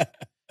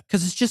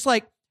 Because it's just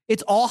like,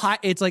 it's all high.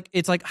 It's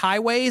like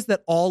highways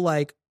that all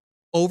like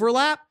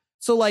overlap.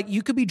 So like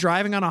you could be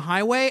driving on a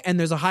highway and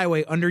there's a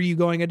highway under you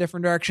going a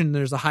different direction. And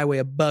there's a highway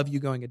above you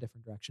going a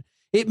different direction.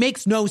 It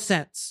makes no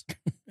sense.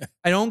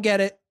 I don't get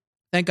it.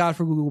 Thank God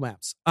for Google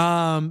Maps.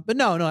 But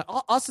no,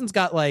 Austin's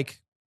got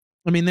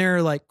there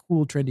are like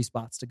cool, trendy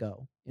spots to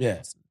go. Yeah.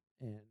 Austin.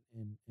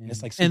 And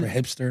it's like super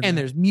hipster. And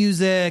there's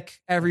music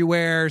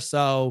everywhere.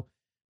 So,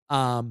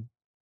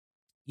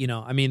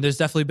 there's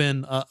definitely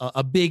been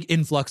a big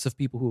influx of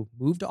people who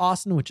moved to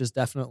Austin, which is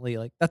definitely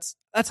like, that's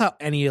how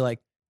any like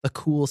the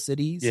cool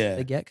cities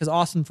they get. Cause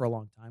Austin for a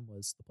long time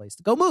was the place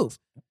to go move.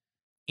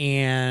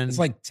 And it's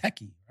like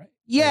techie, right?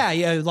 Yeah.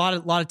 A lot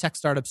of tech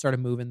startups started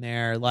moving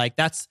there. Like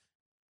that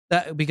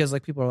because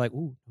like people are like,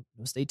 ooh,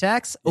 no state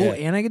tax. Oh,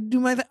 and I get to do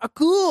my thing. Oh,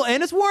 cool.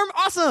 And it's warm.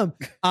 Awesome.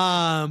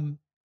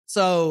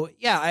 So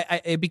yeah,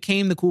 it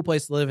became the cool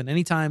place to live. And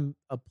anytime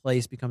a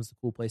place becomes the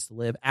cool place to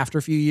live after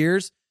a few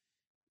years,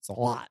 it's a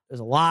lot. There's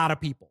a lot of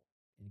people.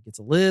 It gets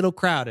a little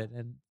crowded,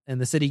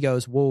 and the city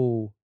goes,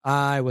 whoa,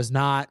 I was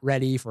not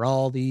ready for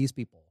all these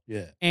people.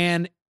 Yeah.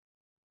 And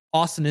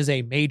Austin is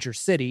a major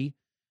city,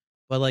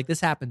 but like this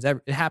happens.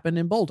 It happened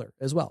in Boulder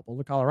as well,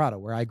 Boulder, Colorado,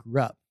 where I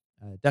grew up.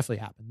 It definitely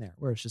happened there,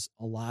 where it's just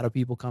a lot of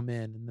people come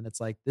in, and then it's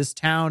like this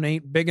town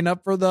ain't big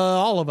enough for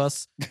all of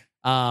us.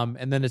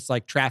 And then it's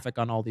like traffic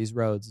on all these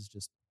roads is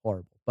just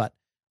horrible. But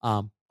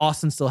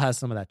Austin still has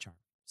some of that charm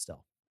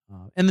still,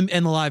 and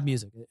the live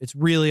music. It's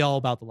really all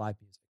about the live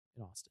music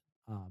in Austin.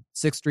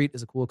 6th Street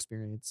is a cool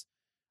experience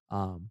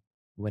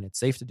when it's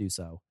safe to do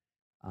so,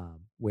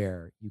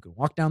 where you can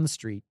walk down the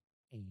street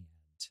and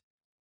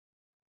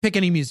pick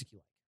any music you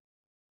like.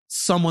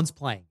 Someone's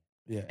playing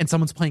it, and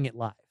someone's playing it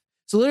live.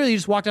 So literally you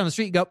just walk down the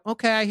street and go,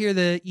 okay, I hear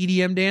the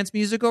EDM dance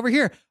music over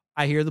here.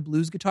 I hear the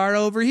blues guitar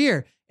over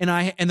here.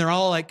 And they're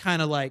all like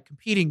kind of like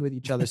competing with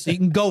each other. So you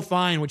can go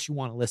find what you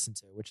want to listen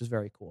to, which is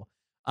very cool.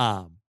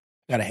 Got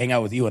to hang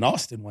out with you in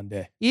Austin one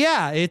day.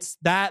 Yeah, it's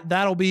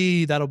that'll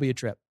be a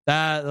trip.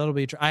 That'll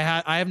be a trip.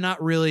 I have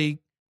not really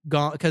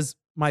gone because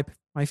my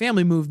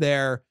family moved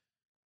there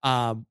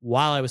while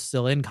I was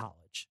still in college.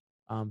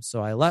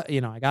 So I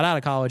I got out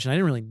of college and I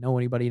didn't really know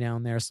anybody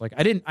down there. So like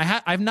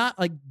I've not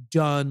like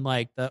done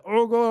like the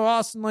go to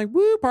Austin like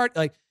woo part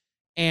like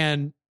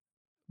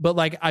but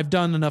like I've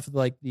done enough of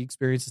like the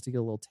experiences to get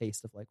a little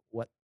taste of like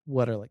what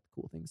are like the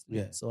cool things to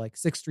do. So like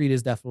 6th Street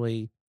is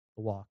definitely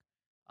the walk.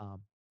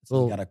 It's a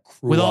little got a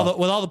crew with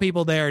all the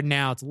people there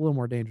now. It's a little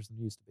more dangerous than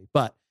it used to be,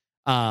 but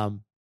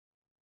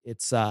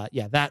it's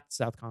that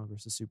South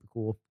Congress is super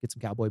cool. Get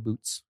some cowboy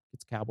boots,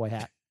 get some cowboy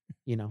hat.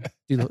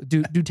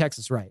 Do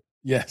Texas right.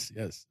 Yes.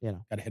 Got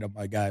to hit up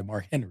my guy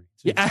Mark Henry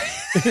too. Yeah,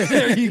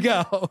 there you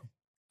go.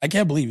 I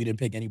can't believe you didn't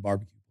pick any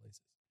barbecue places.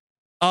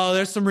 Oh,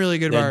 there's some really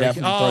good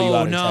barbecue.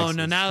 Oh no!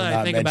 Now that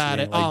I think about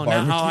it,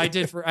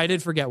 I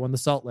did forget one. The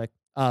Salt Lick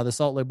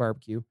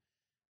barbecue,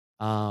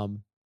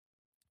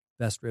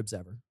 best ribs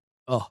ever.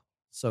 Oh,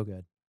 so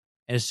good.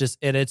 And it's just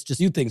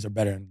few things are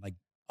better than like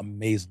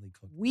amazingly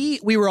cooked.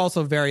 We were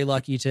also very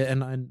lucky to,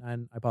 and I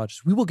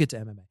apologize. We will get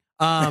to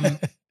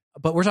MMA.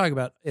 But we're talking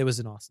about it was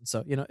in Austin,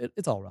 so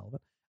it's all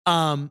relevant.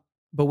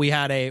 But we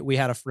had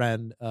a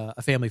friend,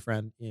 a family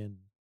friend in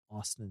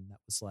Austin that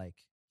was like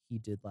he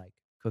did like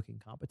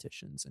cooking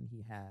competitions, and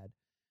he had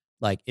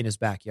like in his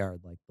backyard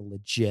like the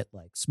legit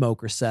like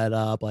smoker set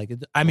up. Like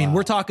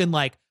we're talking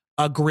like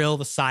a grill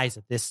the size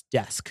of this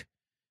desk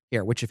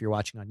here. Which if you're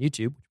watching on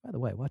YouTube, which by the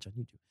way, watch on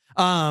YouTube.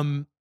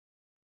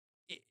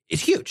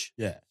 It's huge.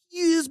 Yeah.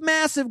 Huge,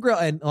 massive grill.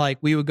 And like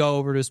we would go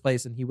over to his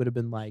place and he would have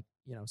been like,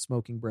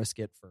 smoking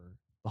brisket for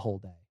the whole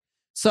day.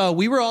 So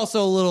we were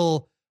also a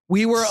little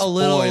We were a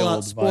little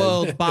Spoiled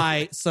spoiled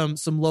by some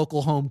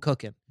local home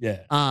cooking.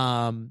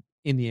 Yeah.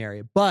 In the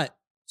area, but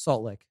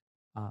Salt Lick,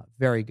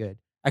 very good.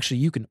 Actually,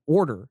 you can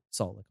order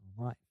Salt Lick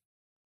online.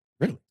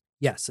 Really?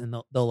 Yes, and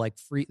they'll like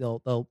free.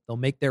 They'll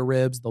make their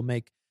ribs. They'll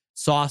make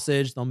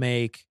sausage. They'll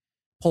make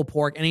pulled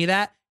pork. Any of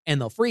that, and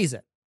they'll freeze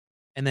it.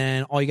 And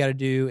then all you got to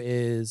do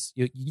is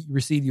you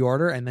receive the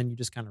order, and then you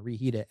just kind of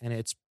reheat it.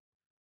 And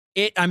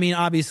I mean,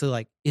 obviously,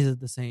 like, is it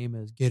the same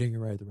as getting it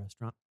right at the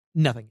restaurant?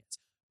 Nothing is.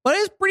 But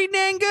it's pretty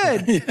dang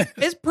good. Yeah.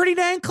 It's pretty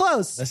dang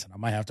close. Listen, I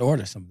might have to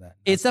order some of that.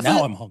 It's definitely,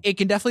 now I'm hungry. it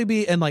can definitely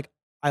be, and like,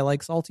 I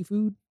like salty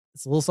food.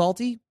 It's a little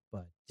salty,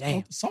 but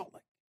damn. Salt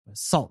Lick.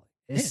 Salt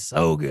Lick is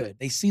so good.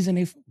 They season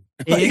their food.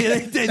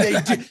 they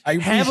do. I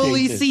appreciate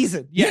Heavily this.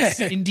 seasoned. Yes,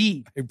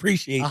 indeed. I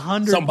appreciate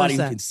 100%. somebody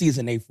who can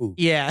season their food.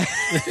 Yeah.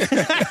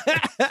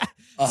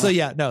 So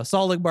yeah, no,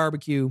 Salt Lick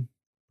barbecue,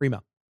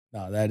 primo.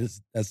 No,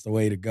 that's the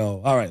way to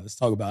go. All right, let's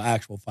talk about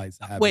actual fights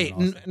that happen. Wait,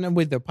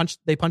 wait,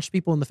 they punched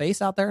people in the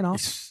face out there and all?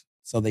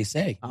 So they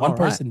say. All One right.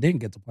 person didn't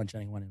get to punch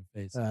anyone in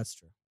the face. That's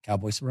true.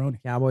 Cowboy Cerrone.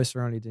 Cowboy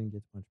Cerrone didn't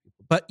get to punch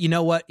people. But you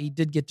know what? He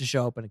did get to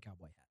show up in a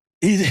cowboy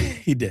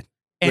hat. He did.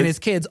 And his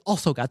kids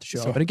also got to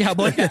show up in a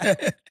cowboy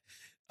hat.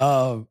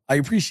 I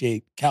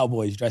appreciate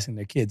cowboys dressing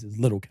their kids as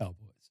little cowboys.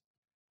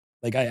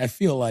 Like, I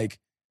feel like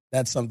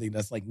that's something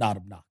that's like not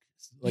obnoxious.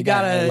 Like,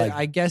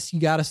 I guess you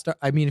gotta start.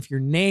 I mean, if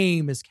your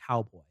name is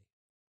Cowboy,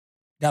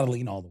 gotta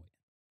lean all the way.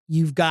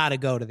 you've got to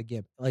go to the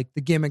gimmick. Like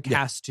the gimmick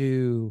has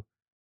to.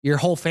 Your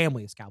whole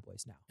family is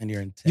cowboys now, And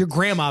you're in your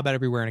grandma better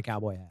be wearing a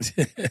cowboy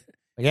hat.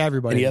 Like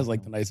everybody, and he has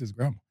like the nicest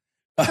grandma.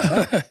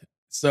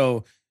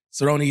 So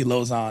Cerrone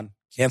Lozon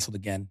canceled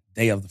again,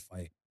 day of the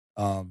fight.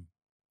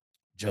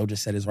 Joe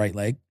just said his right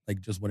leg, like,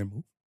 just wouldn't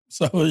move.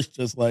 So it's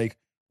just like,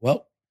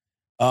 well,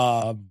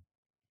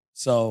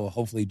 so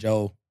hopefully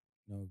Joe,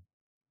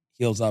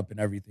 heals up and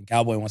everything.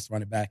 Cowboy wants to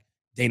run it back.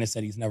 Dana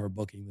said he's never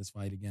booking this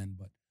fight again,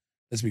 but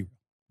let's be real.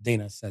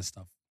 Dana says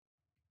stuff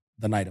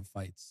the night of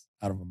fights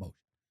out of emotion.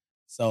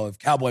 So if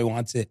Cowboy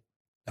wants it,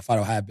 that fight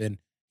will happen.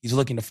 He's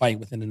looking to fight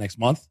within the next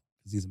month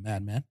because he's a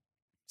madman.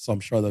 So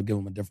I'm sure they'll give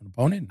him a different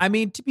opponent. I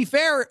mean, to be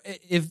fair,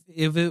 if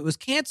it was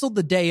canceled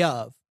the day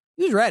of,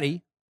 he was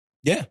ready.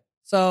 Yeah.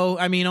 So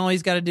I mean, all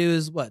he's got to do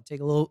is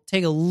take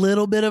a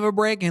little bit of a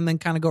break and then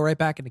kind of go right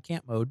back into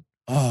camp mode.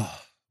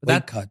 Oh, But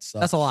weight cut sucks.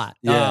 That's a lot.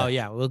 Yeah. Oh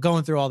yeah, we're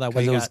going through all that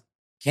weight. Because it was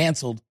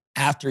canceled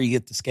after he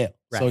hit the scale.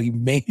 Right. So he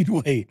made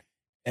weight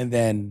and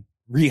then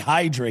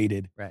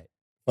rehydrated Right.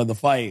 for the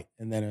fight.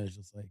 And then it was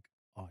just like,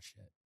 oh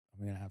shit,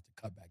 I'm going to have to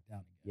cut back down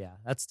again. Yeah,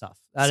 that's tough.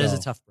 That is a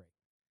tough break.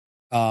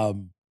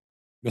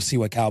 You'll see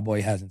what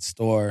Cowboy has in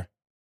store.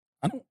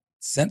 I don't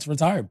sense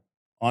retirement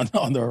on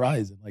the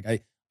horizon. Like I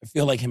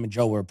feel like him and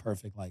Joe were a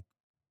perfect like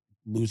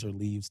loser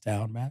leaves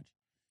town match.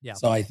 Yeah.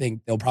 So I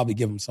think they'll probably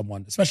give him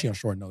someone, especially on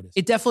short notice.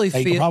 It definitely that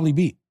he can probably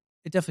beat.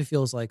 It definitely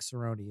feels like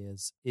Cerrone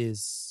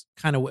is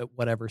kind of at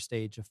whatever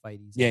stage of fight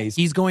he's Yeah, at.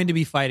 He's going to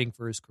be fighting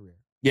for his career.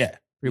 Yeah.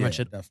 Pretty much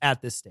definitely.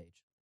 at this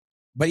stage.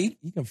 But he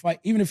can fight.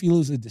 Even if he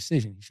loses a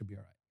decision, he should be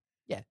all right.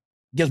 Yeah.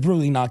 Gets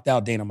brutally knocked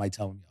out, Dana might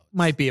tell him,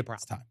 Might be a problem.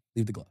 it's time.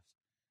 Leave the gloves.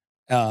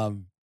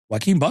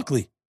 Joaquin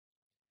Buckley.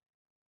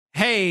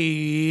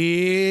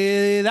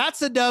 Hey,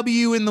 that's a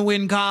W in the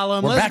win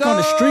column. We're Let's back go. on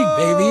the streak,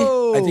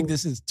 baby. I think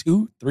this is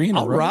 2-3 in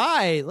a All row.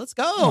 right, let's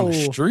go. On a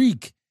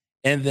streak.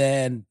 And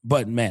then,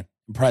 but man,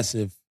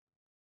 impressive.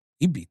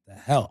 He beat the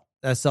hell.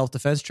 That's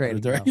self-defense training.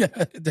 though. Yeah.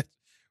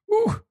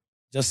 Woo.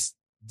 Just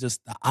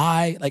the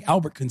eye. Like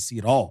Albert couldn't see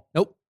it all.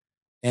 Nope.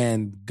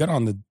 And good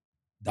on the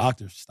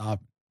doctor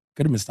stop.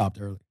 Could have been stopped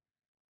early.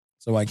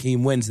 So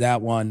Joaquin wins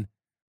that one.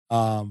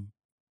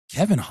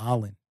 Kevin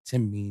Holland,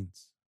 Tim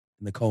Means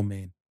in the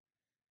co-main.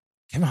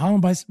 Kevin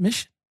Holland by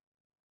submission.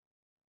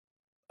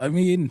 I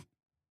mean,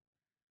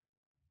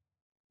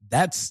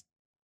 I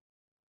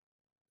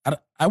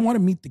want to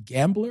meet the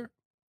gambler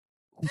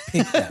who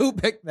picked that. Who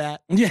picked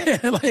that? Yeah,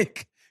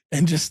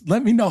 and just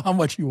let me know how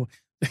much you want.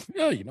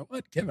 Oh, you know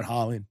what? Kevin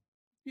Holland.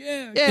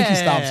 Yeah, I think he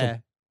stops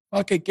him.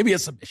 Okay, give me a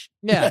submission.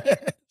 Yeah,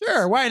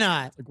 sure. Why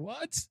not? Like,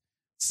 what?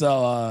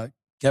 So,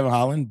 Kevin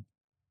Holland,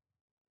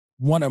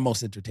 one of the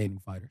most entertaining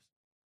fighters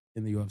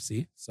in the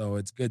UFC. So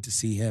it's good to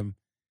see him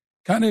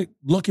kind of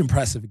look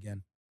impressive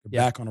again.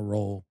 Back on a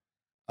roll.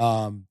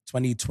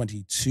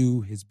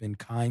 2022 has been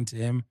kind to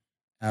him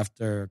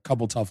after a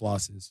couple tough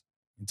losses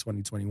in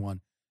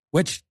 2021,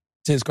 which,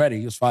 to his credit,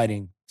 he was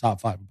fighting top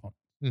 5 opponents.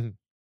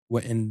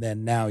 Mm-hmm. And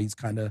then now he's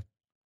kind of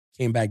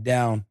came back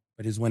down,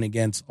 but his win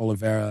against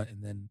Oliveira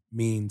and then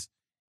Means.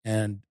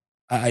 And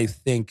I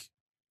think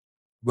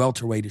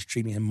welterweight is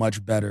treating him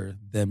much better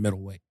than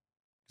middleweight.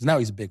 Because now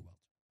he's a big welter.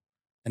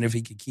 And if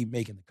he could keep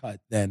making the cut,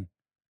 then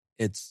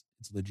it's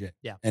legit.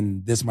 Yeah.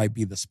 And this might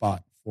be the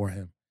spot for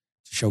him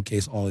to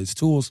showcase all his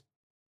tools.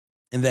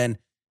 And then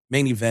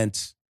main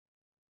event,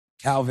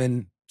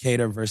 Calvin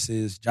Kattar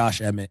versus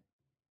Josh Emmett.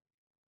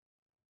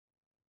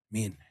 I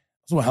mean, it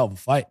was one hell of a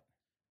fight.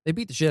 They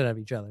beat the shit out of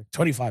each other.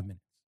 25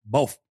 minutes.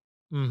 Both.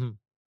 Mm-hmm.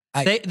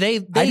 I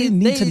didn't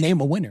need to name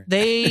a winner.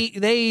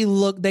 They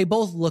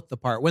both look the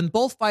part. When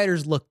both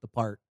fighters look the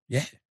part,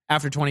 Yeah.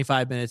 after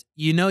 25 minutes,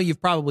 you know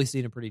you've probably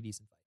seen a pretty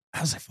decent fight.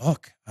 I was like,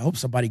 fuck, I hope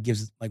somebody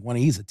gives like one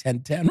of these a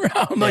 10-10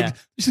 round. Like,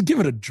 you should give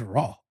it a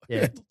draw.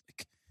 Yeah.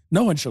 Like,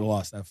 no one should have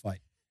lost that fight.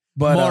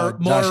 But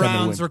more Josh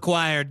rounds win.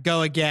 required.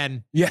 Go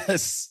again.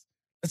 Yes.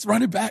 Let's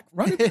run it back.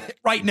 Run it back.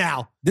 Right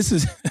now. This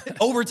is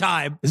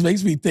overtime. This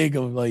makes me think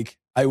of like,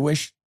 I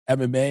wish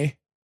MMA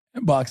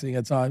and boxing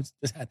at times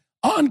just had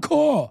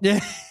encore. Yeah.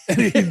 And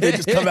they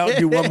just come out and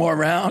do one more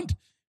round.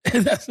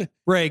 And that's it.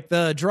 Break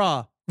the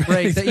draw.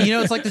 Break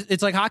the,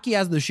 it's like hockey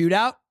has the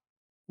shootout.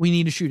 We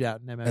need a shootout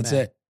in MMA. That's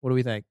it. What do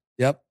we think?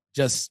 Yep.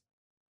 Just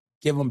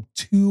give them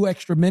 2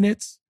 extra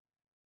minutes.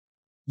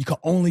 You can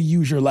only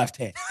use your left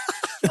hand.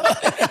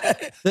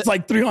 It's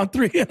like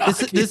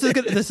 3-on-3.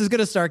 This is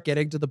gonna start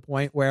getting to the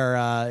point where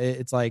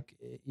it's like,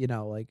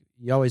 like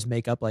you always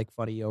make up like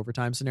funny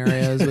overtime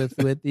scenarios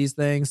with these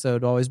things. So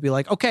it'd always be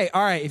like, okay,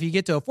 all right, if you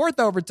get to a 4th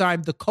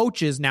overtime, the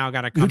coaches now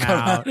got to come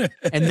out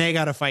and they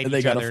got to fight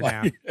each other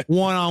now,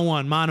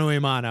 1-on-1, mano a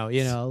mano.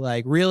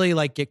 Like really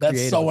like get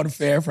creative. That's so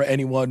unfair for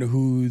anyone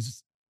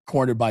who's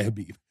cornered by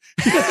Habib.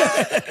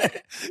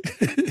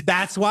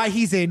 That's why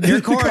he's in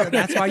your corner.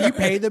 That's why you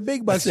pay the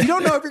big bucks. You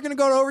don't know if you're gonna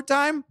go to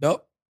overtime.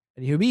 Nope.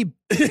 And Habib,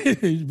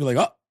 you'd be like,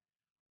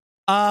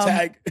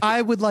 tag.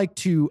 I would like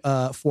to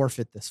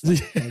forfeit this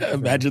fight.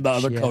 Imagine the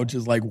other coach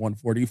is like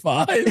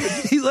 145.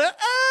 He's like,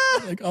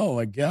 oh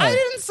my God. I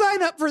didn't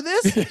sign up for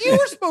this. You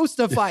were supposed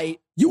to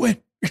fight. You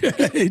win.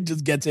 He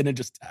just gets in and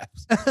just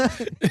taps.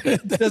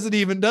 doesn't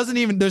even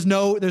there's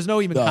no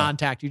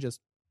contact. You just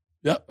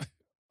Yep.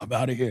 I'm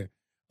out of here.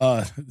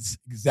 It's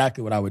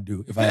exactly what I would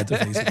do if I had to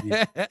face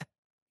Habib.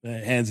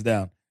 Hands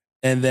down.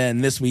 And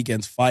then this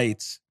weekend's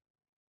fights.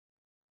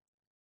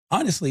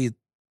 Honestly,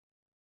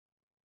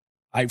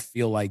 I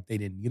feel like they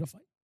didn't need a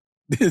fight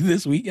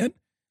this weekend.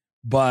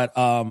 But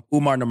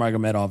Umar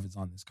Nurmagomedov is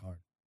on this card.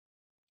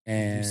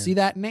 And you see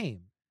that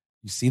name.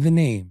 You see the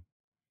name.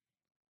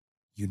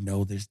 You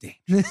know there's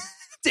danger.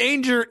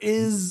 Danger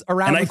is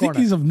around and the I corner.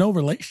 think he's of no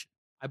relation.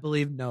 I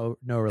believe no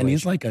relation. And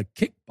he's like a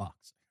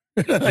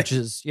kickboxer. Which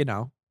is,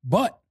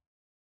 But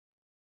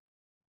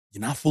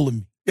you're not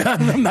fooling me.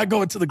 I'm not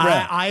going to the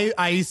ground.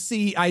 I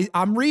see.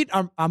 I'm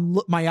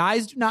my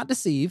eyes do not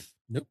deceive.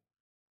 Nope.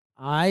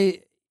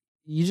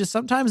 You just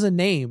sometimes a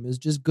name is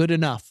just good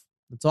enough.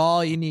 That's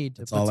all you need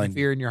to put some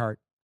fear in your heart.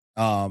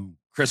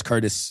 Chris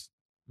Curtis,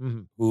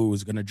 who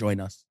is going to join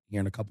us here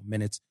in a couple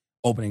minutes,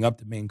 opening up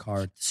the main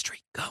card. Keep the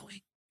streak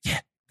going. Yeah,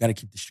 got to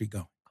keep the streak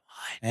going. Come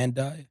on.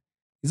 And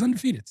he's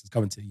undefeated since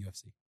coming to the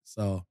UFC.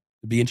 So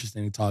it'd be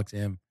interesting to talk to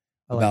him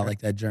about like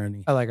that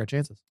journey. I like our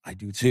chances. I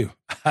do too.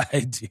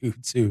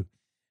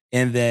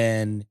 And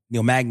then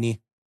Neil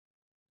Magny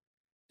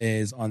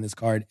is on this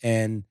card.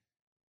 And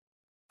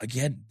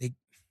again,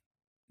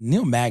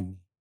 Neil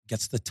Magny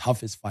gets the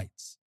toughest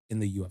fights in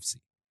the UFC.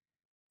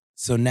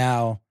 So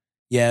now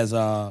he has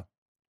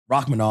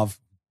Rachmanov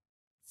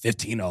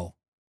 15-0.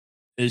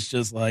 It's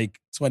just like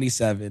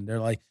 27. They're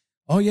like,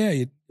 oh yeah,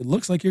 it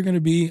looks like you're going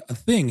to be a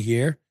thing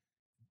here.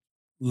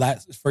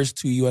 First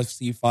 2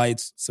 UFC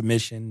fights,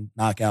 submission,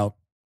 knockout.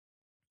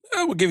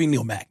 We're giving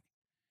Neil Magny.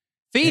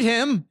 Feed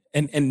him.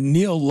 And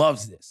Neil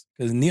loves this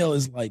because Neil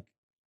is like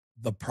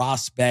the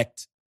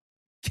prospect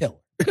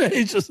killer.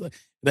 It's just like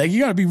you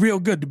got to be real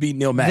good to beat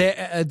Neil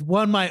Magny.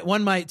 One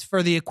might,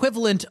 for the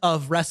equivalent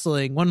of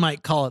wrestling, one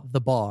might call it the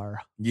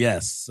bar.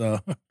 Yes.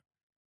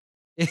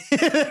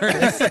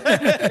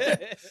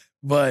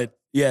 But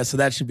yeah, so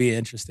that should be an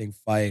interesting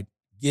fight.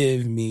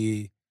 Give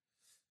me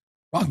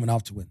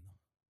Rachmanov to win,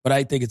 but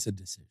I think it's a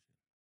decision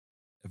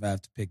if I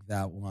have to pick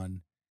that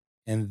one.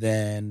 And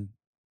then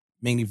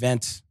main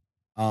event.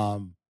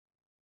 Oh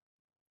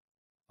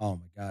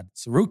my God,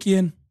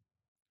 Sarukian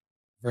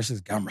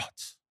versus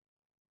Gamrot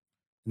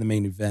in the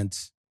main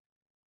event.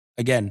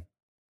 Again,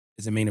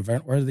 is it main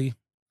event worthy?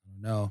 I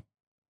don't know.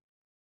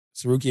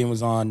 Sarukian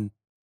was on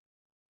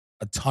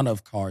a ton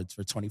of cards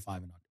for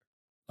 25 and under.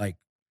 Like,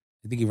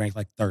 I think he ranked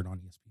like 3rd on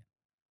ESPN.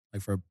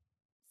 Like for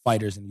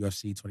fighters in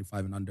UFC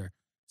 25 and under.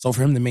 So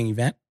for him, the main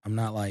event, I'm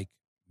not like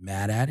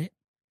mad at it.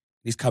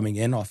 He's coming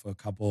in off a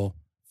couple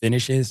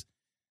finishes.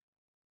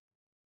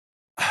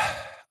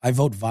 I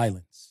vote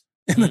violence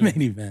in the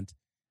main event,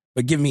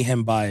 but give me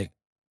him by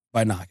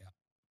knockout.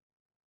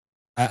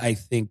 I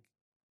think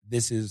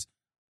this is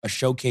a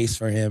showcase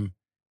for him.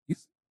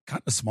 He's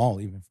kind of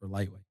small even for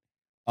lightweight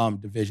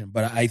division,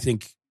 but I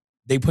think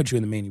they put you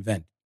in the main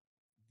event.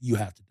 You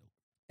have to do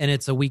it. And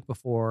it's a week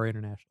before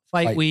International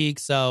Fight Week,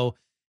 so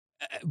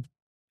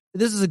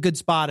this is a good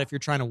spot if you're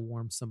trying to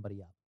warm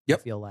somebody up. Yep.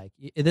 I feel like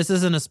this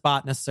isn't a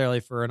spot necessarily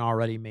for an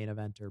already main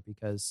eventer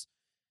because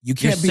you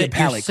can't be a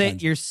palate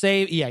cleanser. You're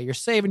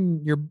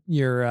saving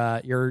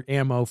your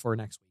ammo for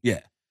next week. Yeah.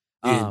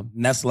 And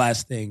that's the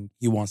last thing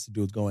he wants to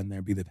do is go in there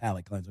and be the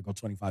palate cleanser, go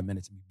 25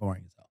 minutes and be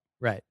boring as hell.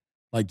 Right.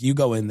 Like you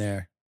go in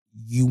there,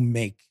 you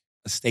make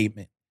a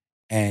statement,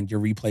 and your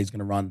replay is going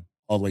to run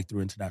all the way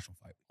through International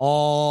Fight Week.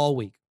 All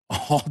week.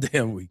 All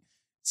damn week.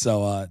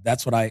 So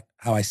that's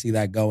how I see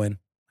that going.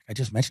 Like I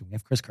just mentioned, we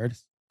have Chris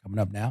Curtis coming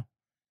up now.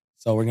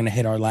 So we're going to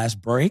hit our last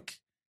break,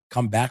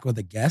 come back with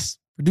a guest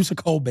Producer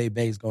Cole Bay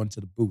is going to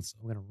the booth. So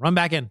I'm going to run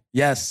back in.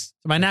 Yes.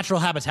 To my natural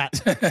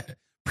habitat.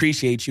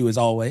 Appreciate you as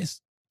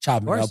always.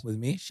 Chopping it course. up with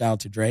me. Shout out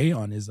to Dre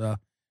on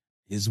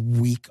his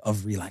week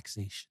of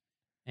relaxation.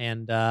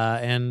 And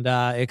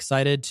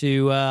excited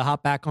to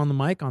hop back on the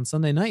mic on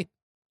Sunday night.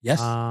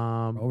 Yes.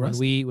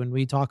 When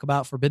we talk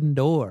about Forbidden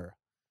Door.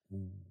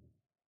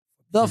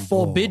 The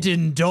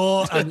Forbidden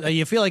Door.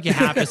 You feel like you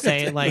have to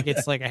say it like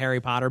it's like a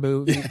Harry Potter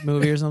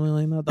movie or something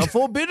like that. The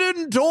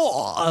Forbidden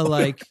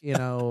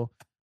Door.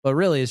 But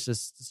really it's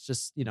just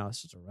a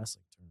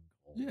wrestling term.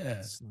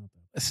 Yeah.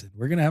 Listen,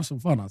 we're going to have some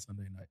fun on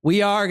Sunday night.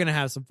 We are going to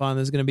have some fun.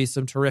 There's going to be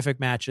some terrific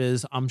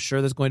matches. I'm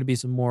sure there's going to be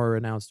some more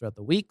announced throughout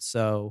the week.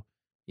 So,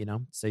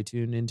 stay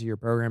tuned into your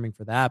programming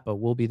for that, but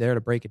we'll be there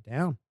to break it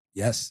down.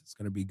 Yes, it's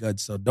going to be good.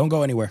 So don't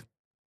go anywhere.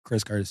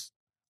 Chris Curtis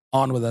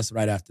on with us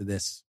right after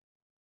this.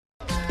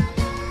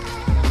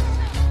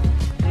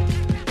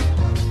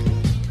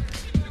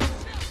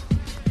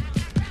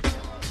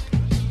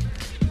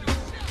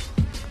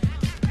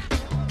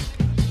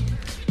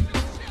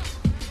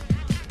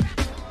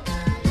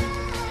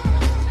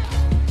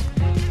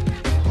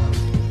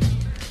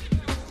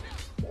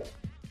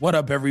 What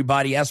up,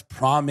 everybody? As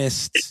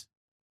promised,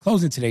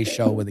 closing today's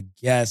show with a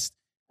guest,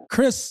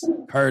 Chris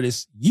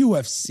Curtis,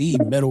 UFC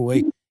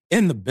middleweight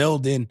in the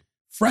building,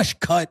 fresh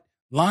cut,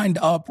 lined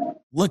up,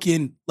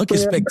 looking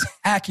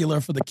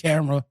spectacular for the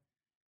camera.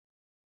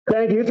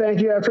 Thank you.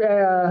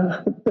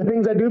 After the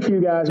things I do for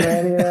you guys,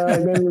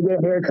 man. Maybe you get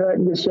a haircut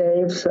and get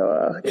shaved,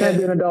 so can't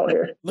be an adult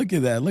here. Look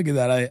at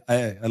that.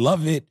 I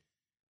love it,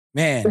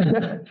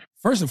 man.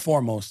 First and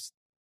foremost,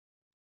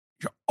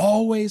 you're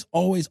always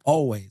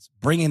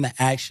bringing the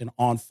action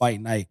on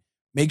fight night.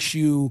 Makes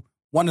you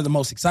one of the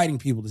most exciting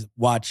people to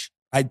watch,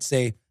 I'd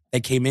say,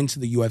 that came into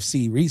the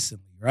UFC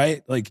recently,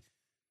 right? But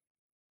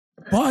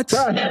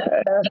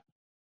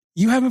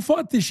you haven't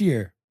fought this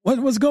year.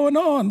 What's going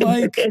on?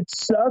 It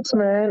sucks,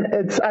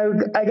 man.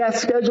 I got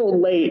scheduled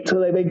late,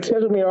 so they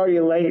scheduled me already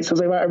late. So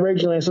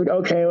originally it's like,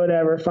 okay,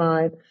 whatever,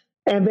 fine.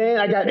 And then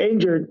I got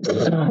injured, so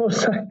it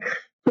was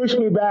pushed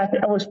me back.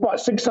 I was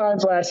fought 6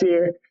 times last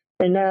year.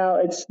 And now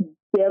it's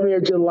damn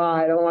near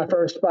July on my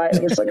first fight.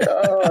 And it's like,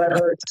 oh, that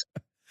hurts.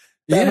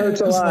 That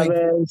hurts a lot,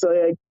 man.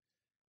 So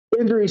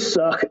injuries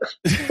suck.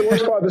 The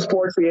worst part of the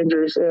sport's the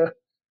injuries. Yeah.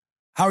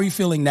 How are you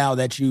feeling now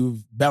that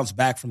you've bounced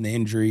back from the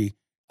injury?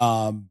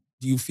 Do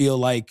you feel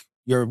like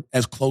you're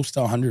as close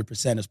to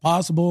 100% as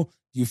possible?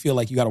 Do you feel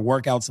like you got to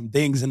work out some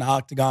things in the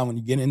octagon when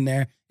you get in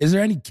there? Is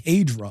there any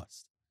cage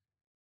rust?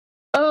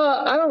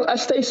 I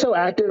stay so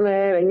active,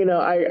 man. And,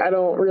 I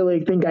don't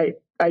really think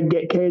I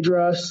get cage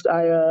rust.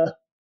 I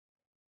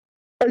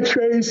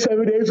train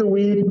 7 days a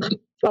week.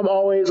 I'm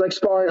always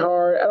sparring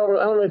hard. I don't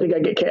really think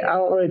I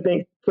don't really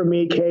think for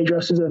me cage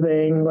rust is a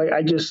thing.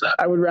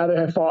 I would rather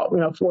have fought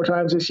 4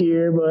 times this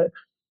year, but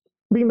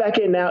being back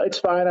in now, it's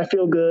fine. I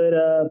feel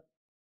good.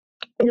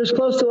 You're as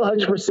close to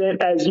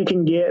 100% as you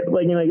can get.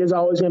 There's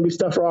always going to be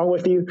stuff wrong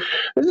with you.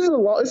 This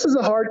is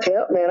a hard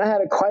camp, man. I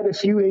had quite a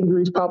few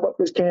injuries pop up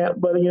this camp,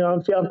 but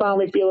I'm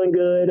finally feeling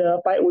good.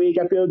 Fight week,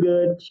 I feel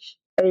good.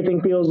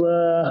 Everything feels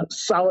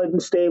solid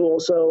and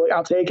stable. So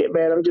I'll take it,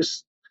 man. I'm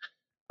just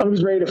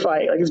ready to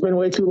fight. It's been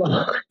way too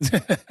long.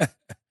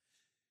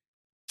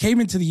 Came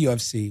into the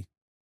UFC.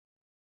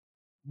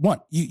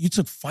 You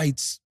took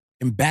fights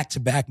in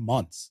back-to-back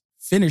months.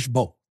 Finished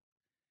both.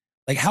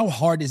 How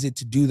hard is it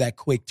to do that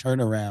quick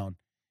turnaround?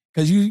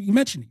 Because you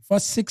mentioned you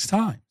fought 6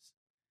 times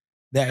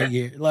that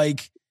year.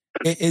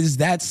 Is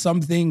that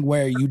something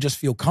where you just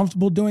feel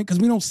comfortable doing? Because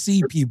we don't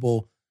see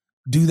people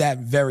do that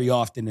very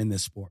often in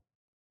this sport.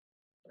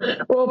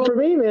 Well, for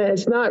me, man,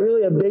 it's not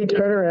really a big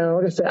turnaround.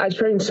 Like I said, I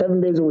train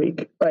 7 days a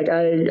week.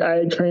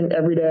 I train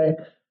every day.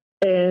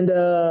 And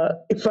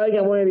fighting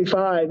at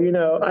 185,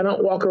 I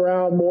don't walk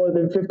around more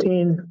than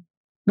 15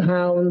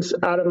 pounds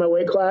out of my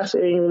weight class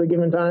at any really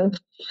given time.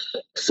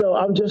 So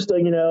I'm just,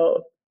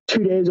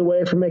 2 days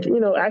away from making,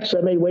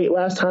 actually I made weight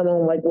last time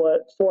on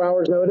 4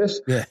 hours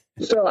notice. Yeah.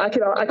 So I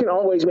can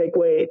always make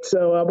weight.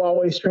 So I'm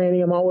always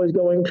training. I'm always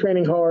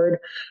training hard.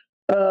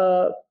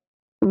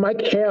 My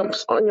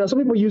camps, some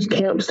people use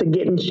camps to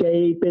get in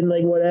shape and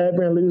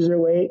whatever and lose their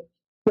weight.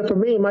 But for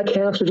me, my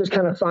camps are just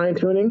kind of fine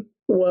tuning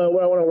what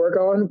I want to work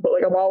on.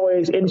 But I'm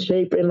always in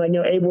shape and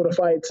able to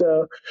fight.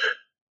 So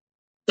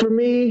for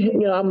me,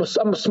 I'm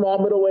a small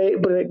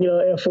middleweight, but it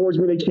affords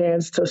me the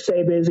chance to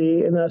stay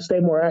busy and stay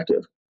more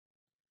active.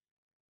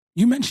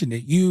 You mentioned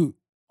it. You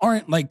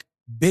aren't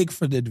big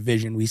for the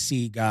division. We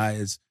see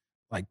guys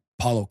like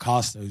Paulo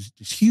Costa, who's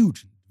just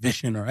huge in the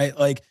division, right?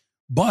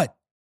 But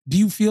do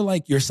you feel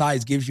like your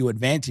size gives you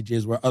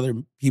advantages where other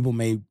people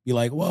may be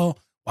like, well,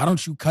 why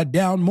don't you cut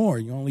down more?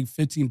 You're only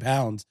 15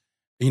 pounds,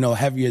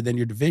 heavier than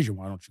your division.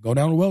 Why don't you go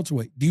down to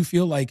welterweight? Do you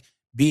feel like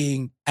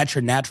being at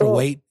your natural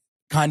weight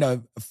kind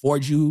of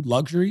affords you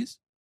luxuries?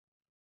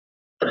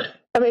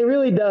 I mean, it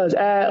really does.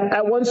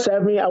 At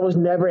 170, I was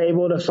never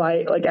able to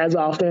fight as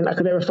often. I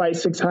could never fight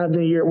 6 times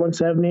in a year at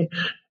 170.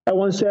 At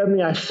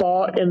 170, I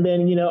fought, and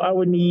then, I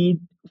would need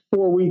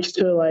 4 weeks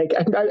to I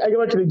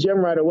go back to the gym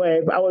right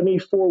away, but I would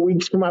need 4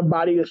 weeks for my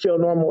body to feel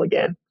normal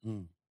again.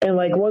 And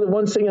like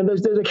one thing, and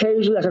there's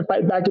occasionally I can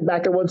fight back to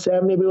back at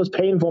 170, but it was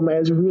painful, man.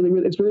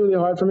 It's really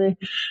hard for me.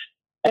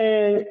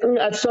 And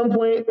at some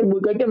point,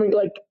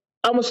 like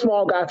I'm a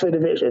small guy for the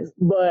division,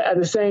 but at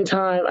the same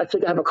time, I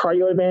think I have a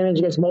cardio advantage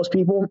against most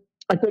people.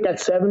 I think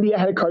at 70, I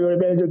had a cardio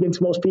advantage against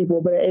most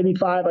people, but at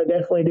 85, I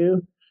definitely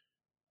do.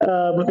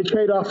 But the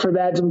trade-off for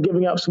that is I'm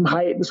giving up some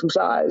height and some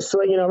size. So,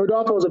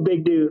 Rodolfo's a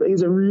big dude.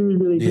 He's a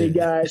really big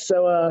guy.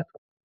 So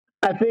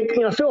I think,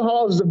 Phil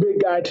Hall is a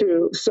big guy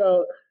too.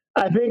 So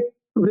I think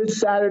this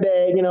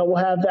Saturday, we'll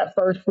have that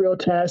first real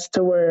test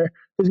to where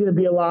there's going to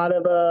be a lot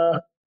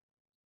of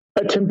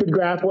attempted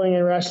grappling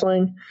and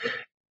wrestling.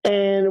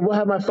 And we'll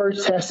have my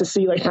first test to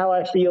see like how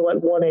I feel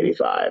at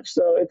 185.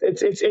 So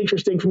it's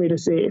interesting for me to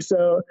see.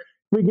 So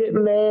we get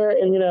in there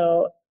and,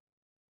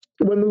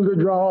 win, lose, or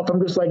draw. If I'm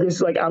just like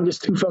this, like I'm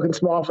just too fucking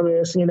small for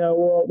this.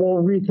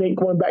 We'll rethink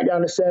going back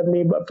down to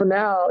 70. But for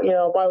now,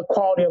 my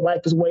quality of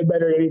life is way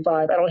better at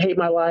 85. I don't hate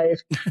my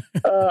life.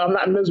 I'm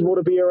not miserable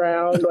to be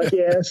around. Like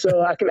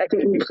so I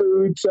can eat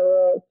food.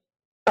 So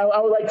I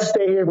would like to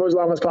stay here for as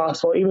long as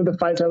possible, even if the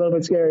fights are a little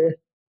bit scarier.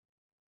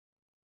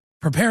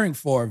 Preparing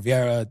for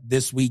Vieira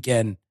this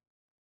weekend,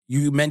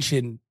 you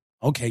mentioned,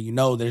 okay,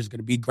 there's going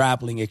to be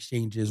grappling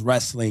exchanges,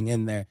 wrestling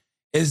in there.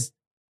 Is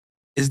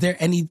there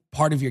any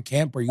part of your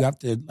camp where you have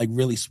to like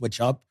really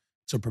switch up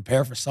to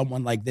prepare for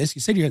someone like this?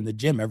 You said you're in the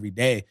gym every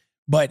day,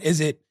 but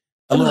is it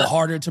a little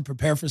harder to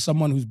prepare for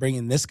someone who's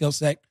bringing this skill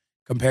set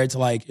compared to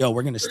like,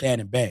 we're going to stand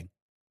and bang?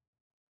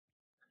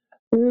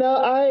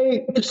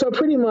 No, so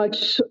pretty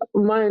much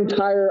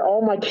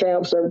all my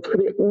camps are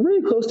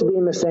really close to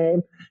being the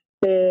same.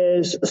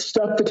 Is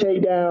stuff to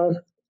take down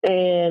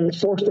and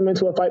force them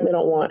into a fight they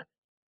don't want.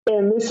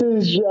 And this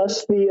is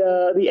just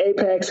the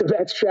apex of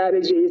that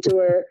strategy, to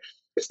where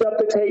stuff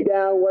to take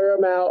down, wear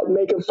them out,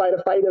 make them fight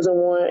a fight he doesn't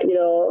want.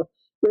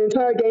 The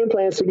entire game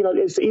plan, so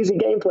it's an easy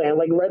game plan,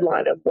 like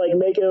redline him, like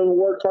make him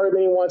work harder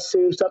than he wants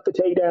to, stuff to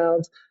take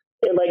downs,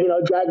 and like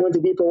drag him into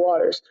deeper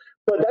waters.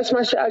 But that's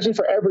my strategy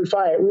for every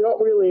fight. We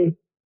don't really.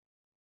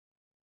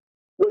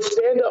 With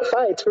stand-up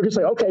fights, we're just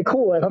like, okay,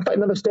 cool. If I fight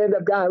another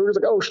stand-up guy, we're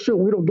just like, oh, shoot,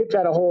 we don't get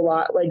that a whole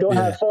lot. Like, go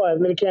have fun.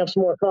 Mini camp's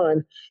more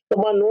fun. But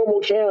my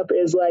normal camp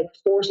is like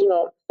force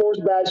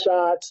bad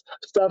shots,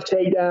 stuff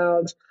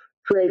takedowns,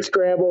 create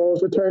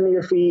scrambles, return to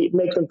your feet,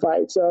 make them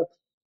fight. So,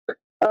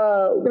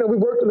 we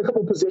worked in a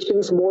couple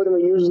positions more than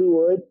we usually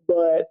would,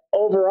 but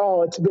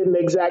overall, it's been the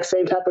exact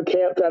same type of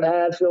camp that I've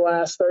had for the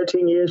last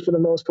 13 years for the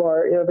most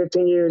part.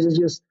 15 years is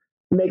just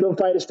make them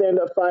fight a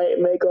stand-up fight,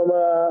 make them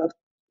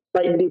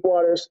fight in deep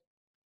waters.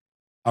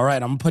 All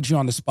right, I'm going to put you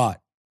on the spot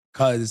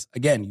because,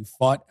 again, you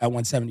fought at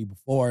 170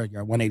 before.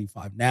 You're at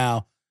 185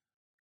 now.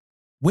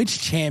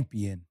 Which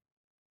champion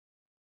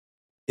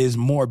is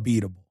more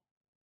beatable?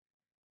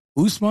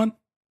 Usman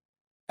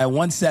at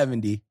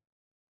 170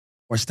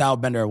 or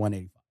Stylebender at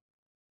 185?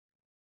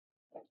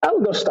 I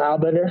would go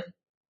Stylebender.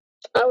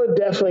 I would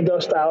definitely go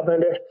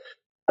Stylebender.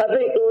 I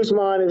think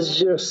Usman is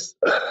just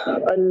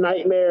a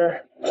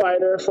nightmare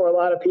fighter for a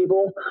lot of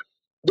people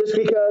just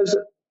because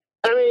 –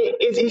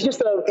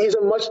 he's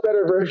a much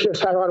better version of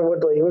Tyron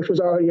Woodley, which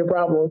was already a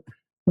problem.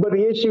 But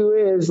the issue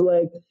is,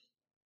 like,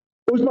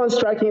 Usman's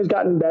striking has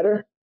gotten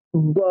better,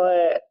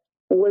 but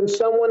when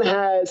someone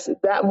has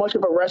that much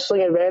of a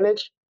wrestling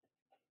advantage,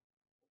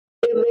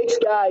 it makes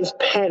guys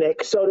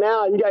panic. So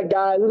now you got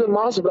guys, even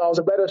Masvidal is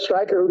a better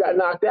striker who got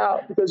knocked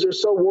out because you're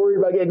so worried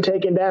about getting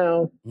taken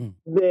down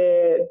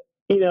that,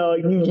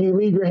 you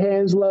leave your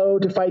hands low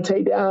to fight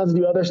takedowns,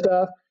 do other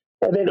stuff.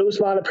 And then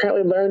Usman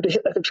apparently learned to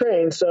hit like a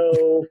train.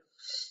 So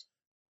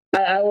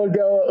I would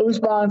go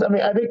Usman.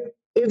 I think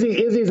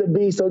Izzy's a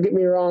beast, don't get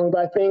me wrong,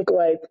 but I think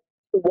like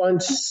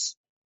once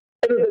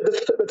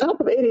the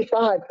top of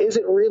 85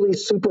 isn't really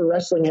super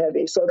wrestling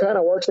heavy, so it kind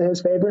of works in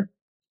his favor.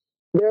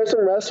 There are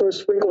some wrestlers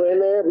sprinkled in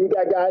there, but you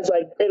got guys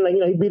like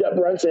he beat up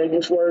Brunson,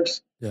 which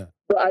works. Yeah.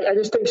 But I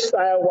just think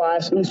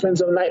style-wise,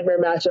 Usman's a nightmare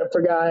matchup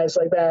for guys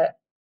like that.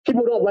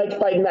 People don't like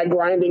fighting that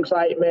grinding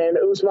fight, man.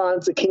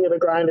 Usman's the king of the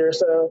grinder,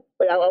 so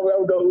I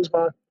would go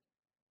Usman.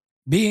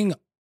 Being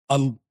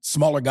a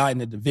smaller guy in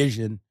the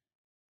division,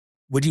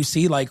 would you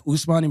see like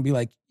Usman and be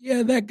like,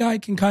 yeah, that guy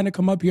can kind of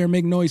come up here and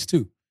make noise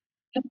too?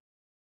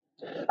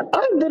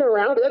 I've been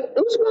around it.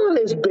 Usman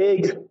is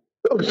big.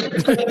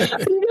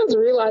 You guys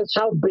realize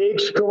how big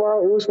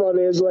Kamaru Usman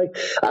is? Like,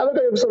 I look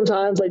at him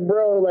sometimes, like,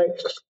 bro, like,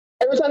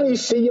 every time you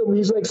see him,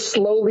 he's like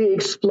slowly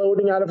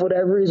exploding out of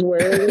whatever he's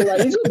wearing.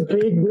 Like, he's a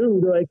big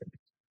dude. Like,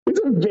 he's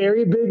a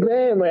very big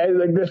man.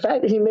 Like the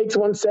fact that he makes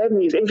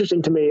 170 is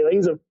interesting to me. Like,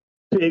 he's a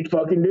big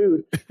fucking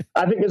dude.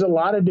 I think there's a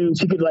lot of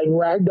dudes he could like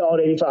ragdoll at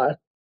 85.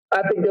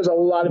 I think there's a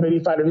lot of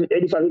 85 who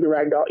could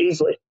ragdoll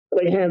easily.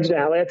 Like, hands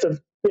down. Like, that's a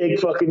big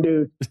fucking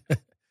dude.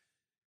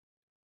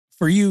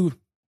 For you,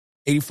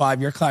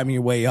 85, you're climbing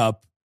your way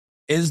up.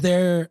 Is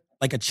there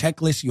like a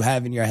checklist you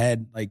have in your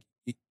head? Like,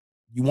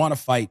 you want to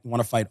fight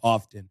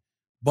often,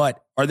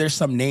 but are there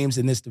some names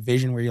in this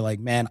division where you're like,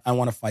 man, I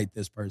want to fight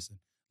this person?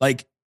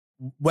 Like,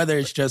 whether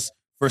it's just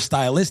for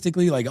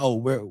stylistically, like, oh,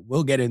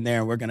 we'll get in there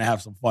and we're going to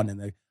have some fun in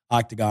the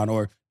octagon,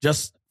 or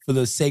just for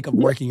the sake of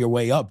working your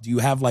way up? Do you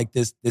have like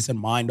this in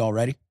mind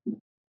already?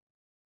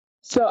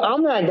 So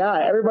I'm that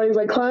guy. Everybody's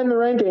like, climb the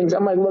rankings.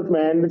 I'm like, look,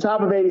 man, the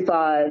top of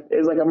 85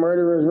 is like a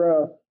murderer's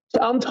row.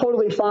 So I'm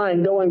totally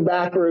fine going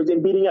backwards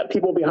and beating up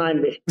people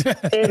behind me.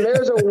 And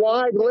there's a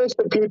wide list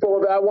of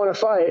people that I want to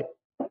fight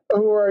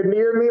who are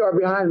near me or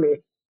behind me.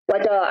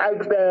 Like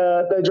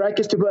the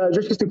Dricus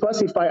du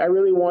Plessis fight, I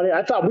really wanted.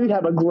 I thought we'd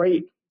have a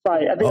great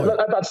fight. I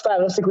thought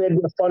stylistically it'd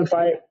be a fun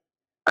fight.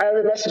 I have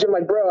a message him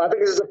like, bro, I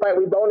think this is a fight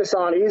we bonus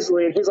on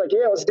easily. And he's like,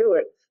 yeah, let's do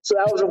it. So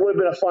that would have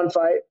been a fun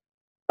fight.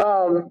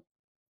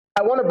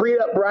 I want to beat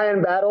up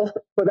Brian Battle,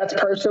 but that's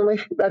personally.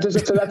 That's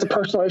a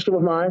personal issue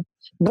of mine.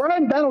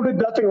 Brian Battle did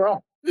nothing wrong,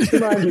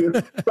 mind you.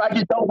 But I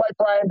just don't like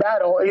Brian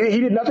Battle.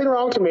 He did nothing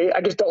wrong to me. I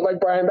just don't like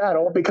Brian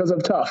Battle because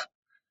of Tough.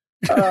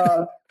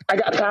 I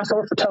got passed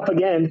over for Tough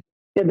again.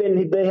 And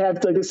then they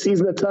have like this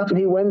season of Tough and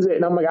he wins it.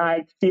 And I'm like,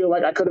 I feel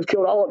like I could have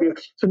killed all of you.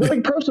 So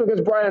nothing personal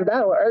against Brian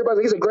Battle. Everybody's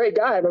like, he's a great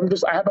guy, but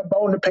I have a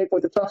bone to pick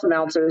with the Tough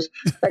announcers.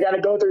 I got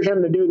to go through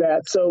him to do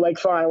that. So like,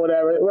 fine,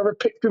 whatever. Whoever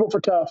picked people for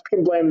Tough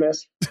can blame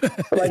this.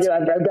 Like, yeah,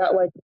 I've got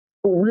like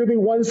really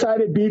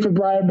one-sided beef with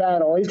Brian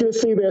Battle. He's going to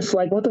see this.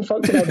 Like, what the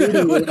fuck did I do to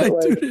you? What did I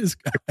like, do to this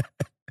guy?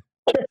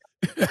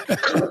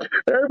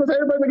 Everybody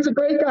thinks he's a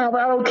great guy, but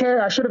I don't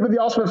care. I should have been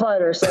the Ultimate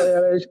Fighter. So yeah,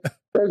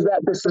 there's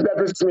that. That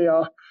pisses me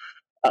off.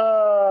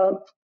 I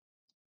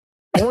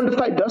wanted to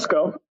fight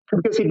Dusko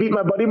because he beat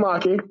my buddy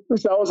Maki.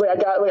 So I was like, I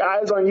got like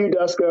eyes on you,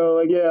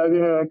 Dusko. Like,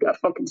 yeah, I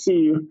fucking see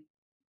you.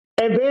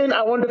 And then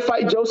I wanted to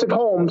fight Joseph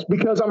Holmes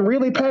because I'm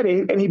really petty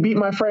and he beat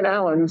my friend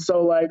Allen.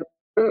 So like,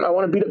 I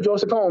want to beat up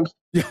Joseph Holmes.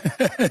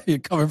 You're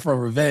coming for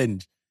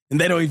revenge, and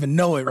they don't even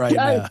know it right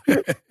now.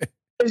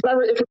 It's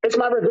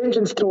my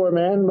revengeance tour,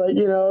 man. Like,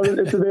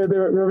 it's the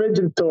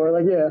revengeance tour.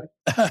 Like,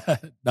 yeah.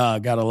 Nah,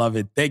 gotta love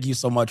it. Thank you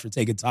so much for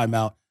taking time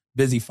out.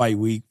 Busy fight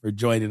week for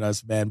joining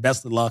us, man.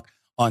 Best of luck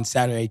on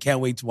Saturday. Can't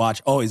wait to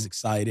watch. Always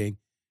exciting.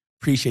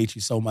 Appreciate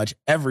you so much.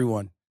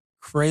 Everyone.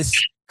 Chris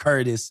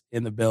Curtis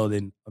in the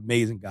building.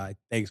 Amazing guy.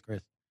 Thanks,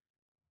 Chris.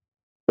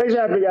 Thanks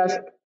for having me, guys.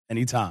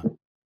 Anytime.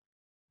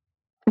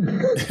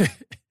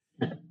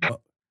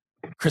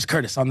 Chris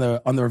Curtis on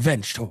the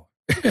revenge tour.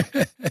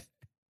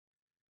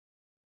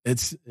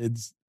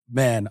 It's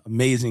man,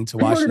 amazing to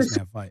watch this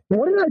man fight.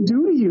 What did I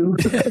do to you?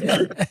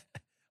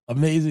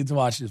 Amazing to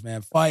watch this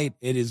man fight.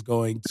 It is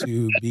going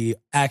to be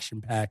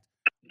action-packed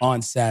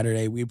on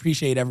Saturday. We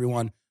appreciate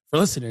everyone for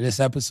listening to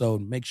this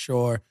episode. Make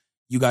sure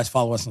you guys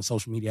follow us on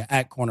social media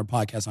at Corner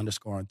Podcast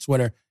 _ on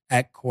Twitter,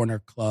 at Corner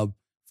Club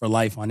for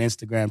Life on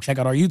Instagram. Check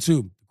out our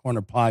YouTube, The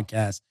Corner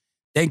Podcast.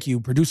 Thank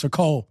you, producer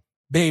Cole,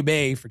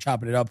 Bay, for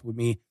chopping it up with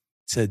me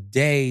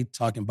today,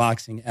 talking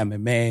boxing,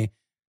 MMA.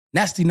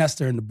 Nasty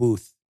Nestor in the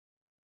booth.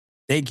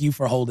 Thank you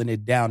for holding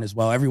it down as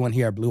well. Everyone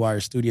here at Blue Wire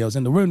Studios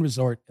in the Ruin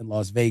Resort in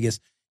Las Vegas.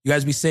 You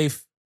guys be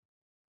safe.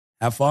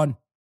 Have fun.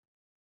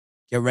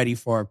 Get ready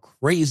for a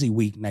crazy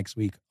week next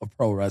week of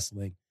pro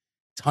wrestling.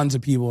 Tons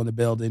of people in the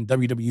building.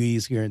 WWE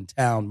is here in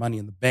town. Money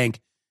in the Bank.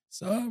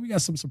 So we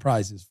got some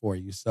surprises for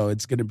you. So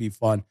it's going to be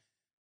fun.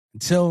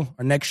 Until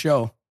our next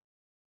show,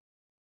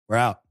 we're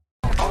out.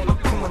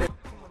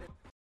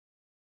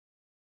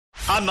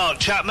 I'm Mark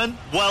Chapman.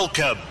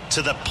 Welcome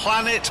to the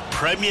Planet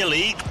Premier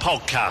League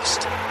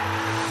podcast.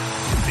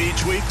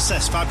 Each week,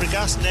 Cesc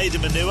Fabregas, Nader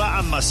Manua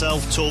and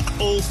myself talk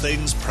all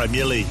things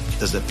Premier League.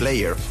 As a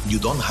player, you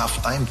don't have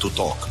time to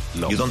talk.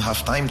 No. You don't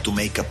have time to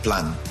make a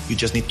plan. You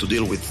just need to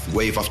deal with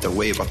wave after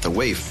wave after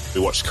wave. We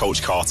watched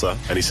Coach Carter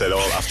and he said,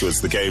 afterwards,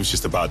 the game's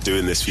just about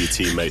doing this for your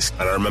teammates.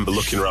 And I remember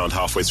looking around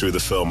halfway through the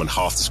film and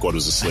half the squad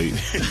was asleep.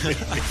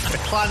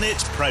 Planet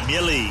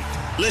Premier League.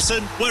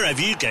 Listen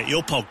wherever you get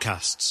your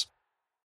podcasts.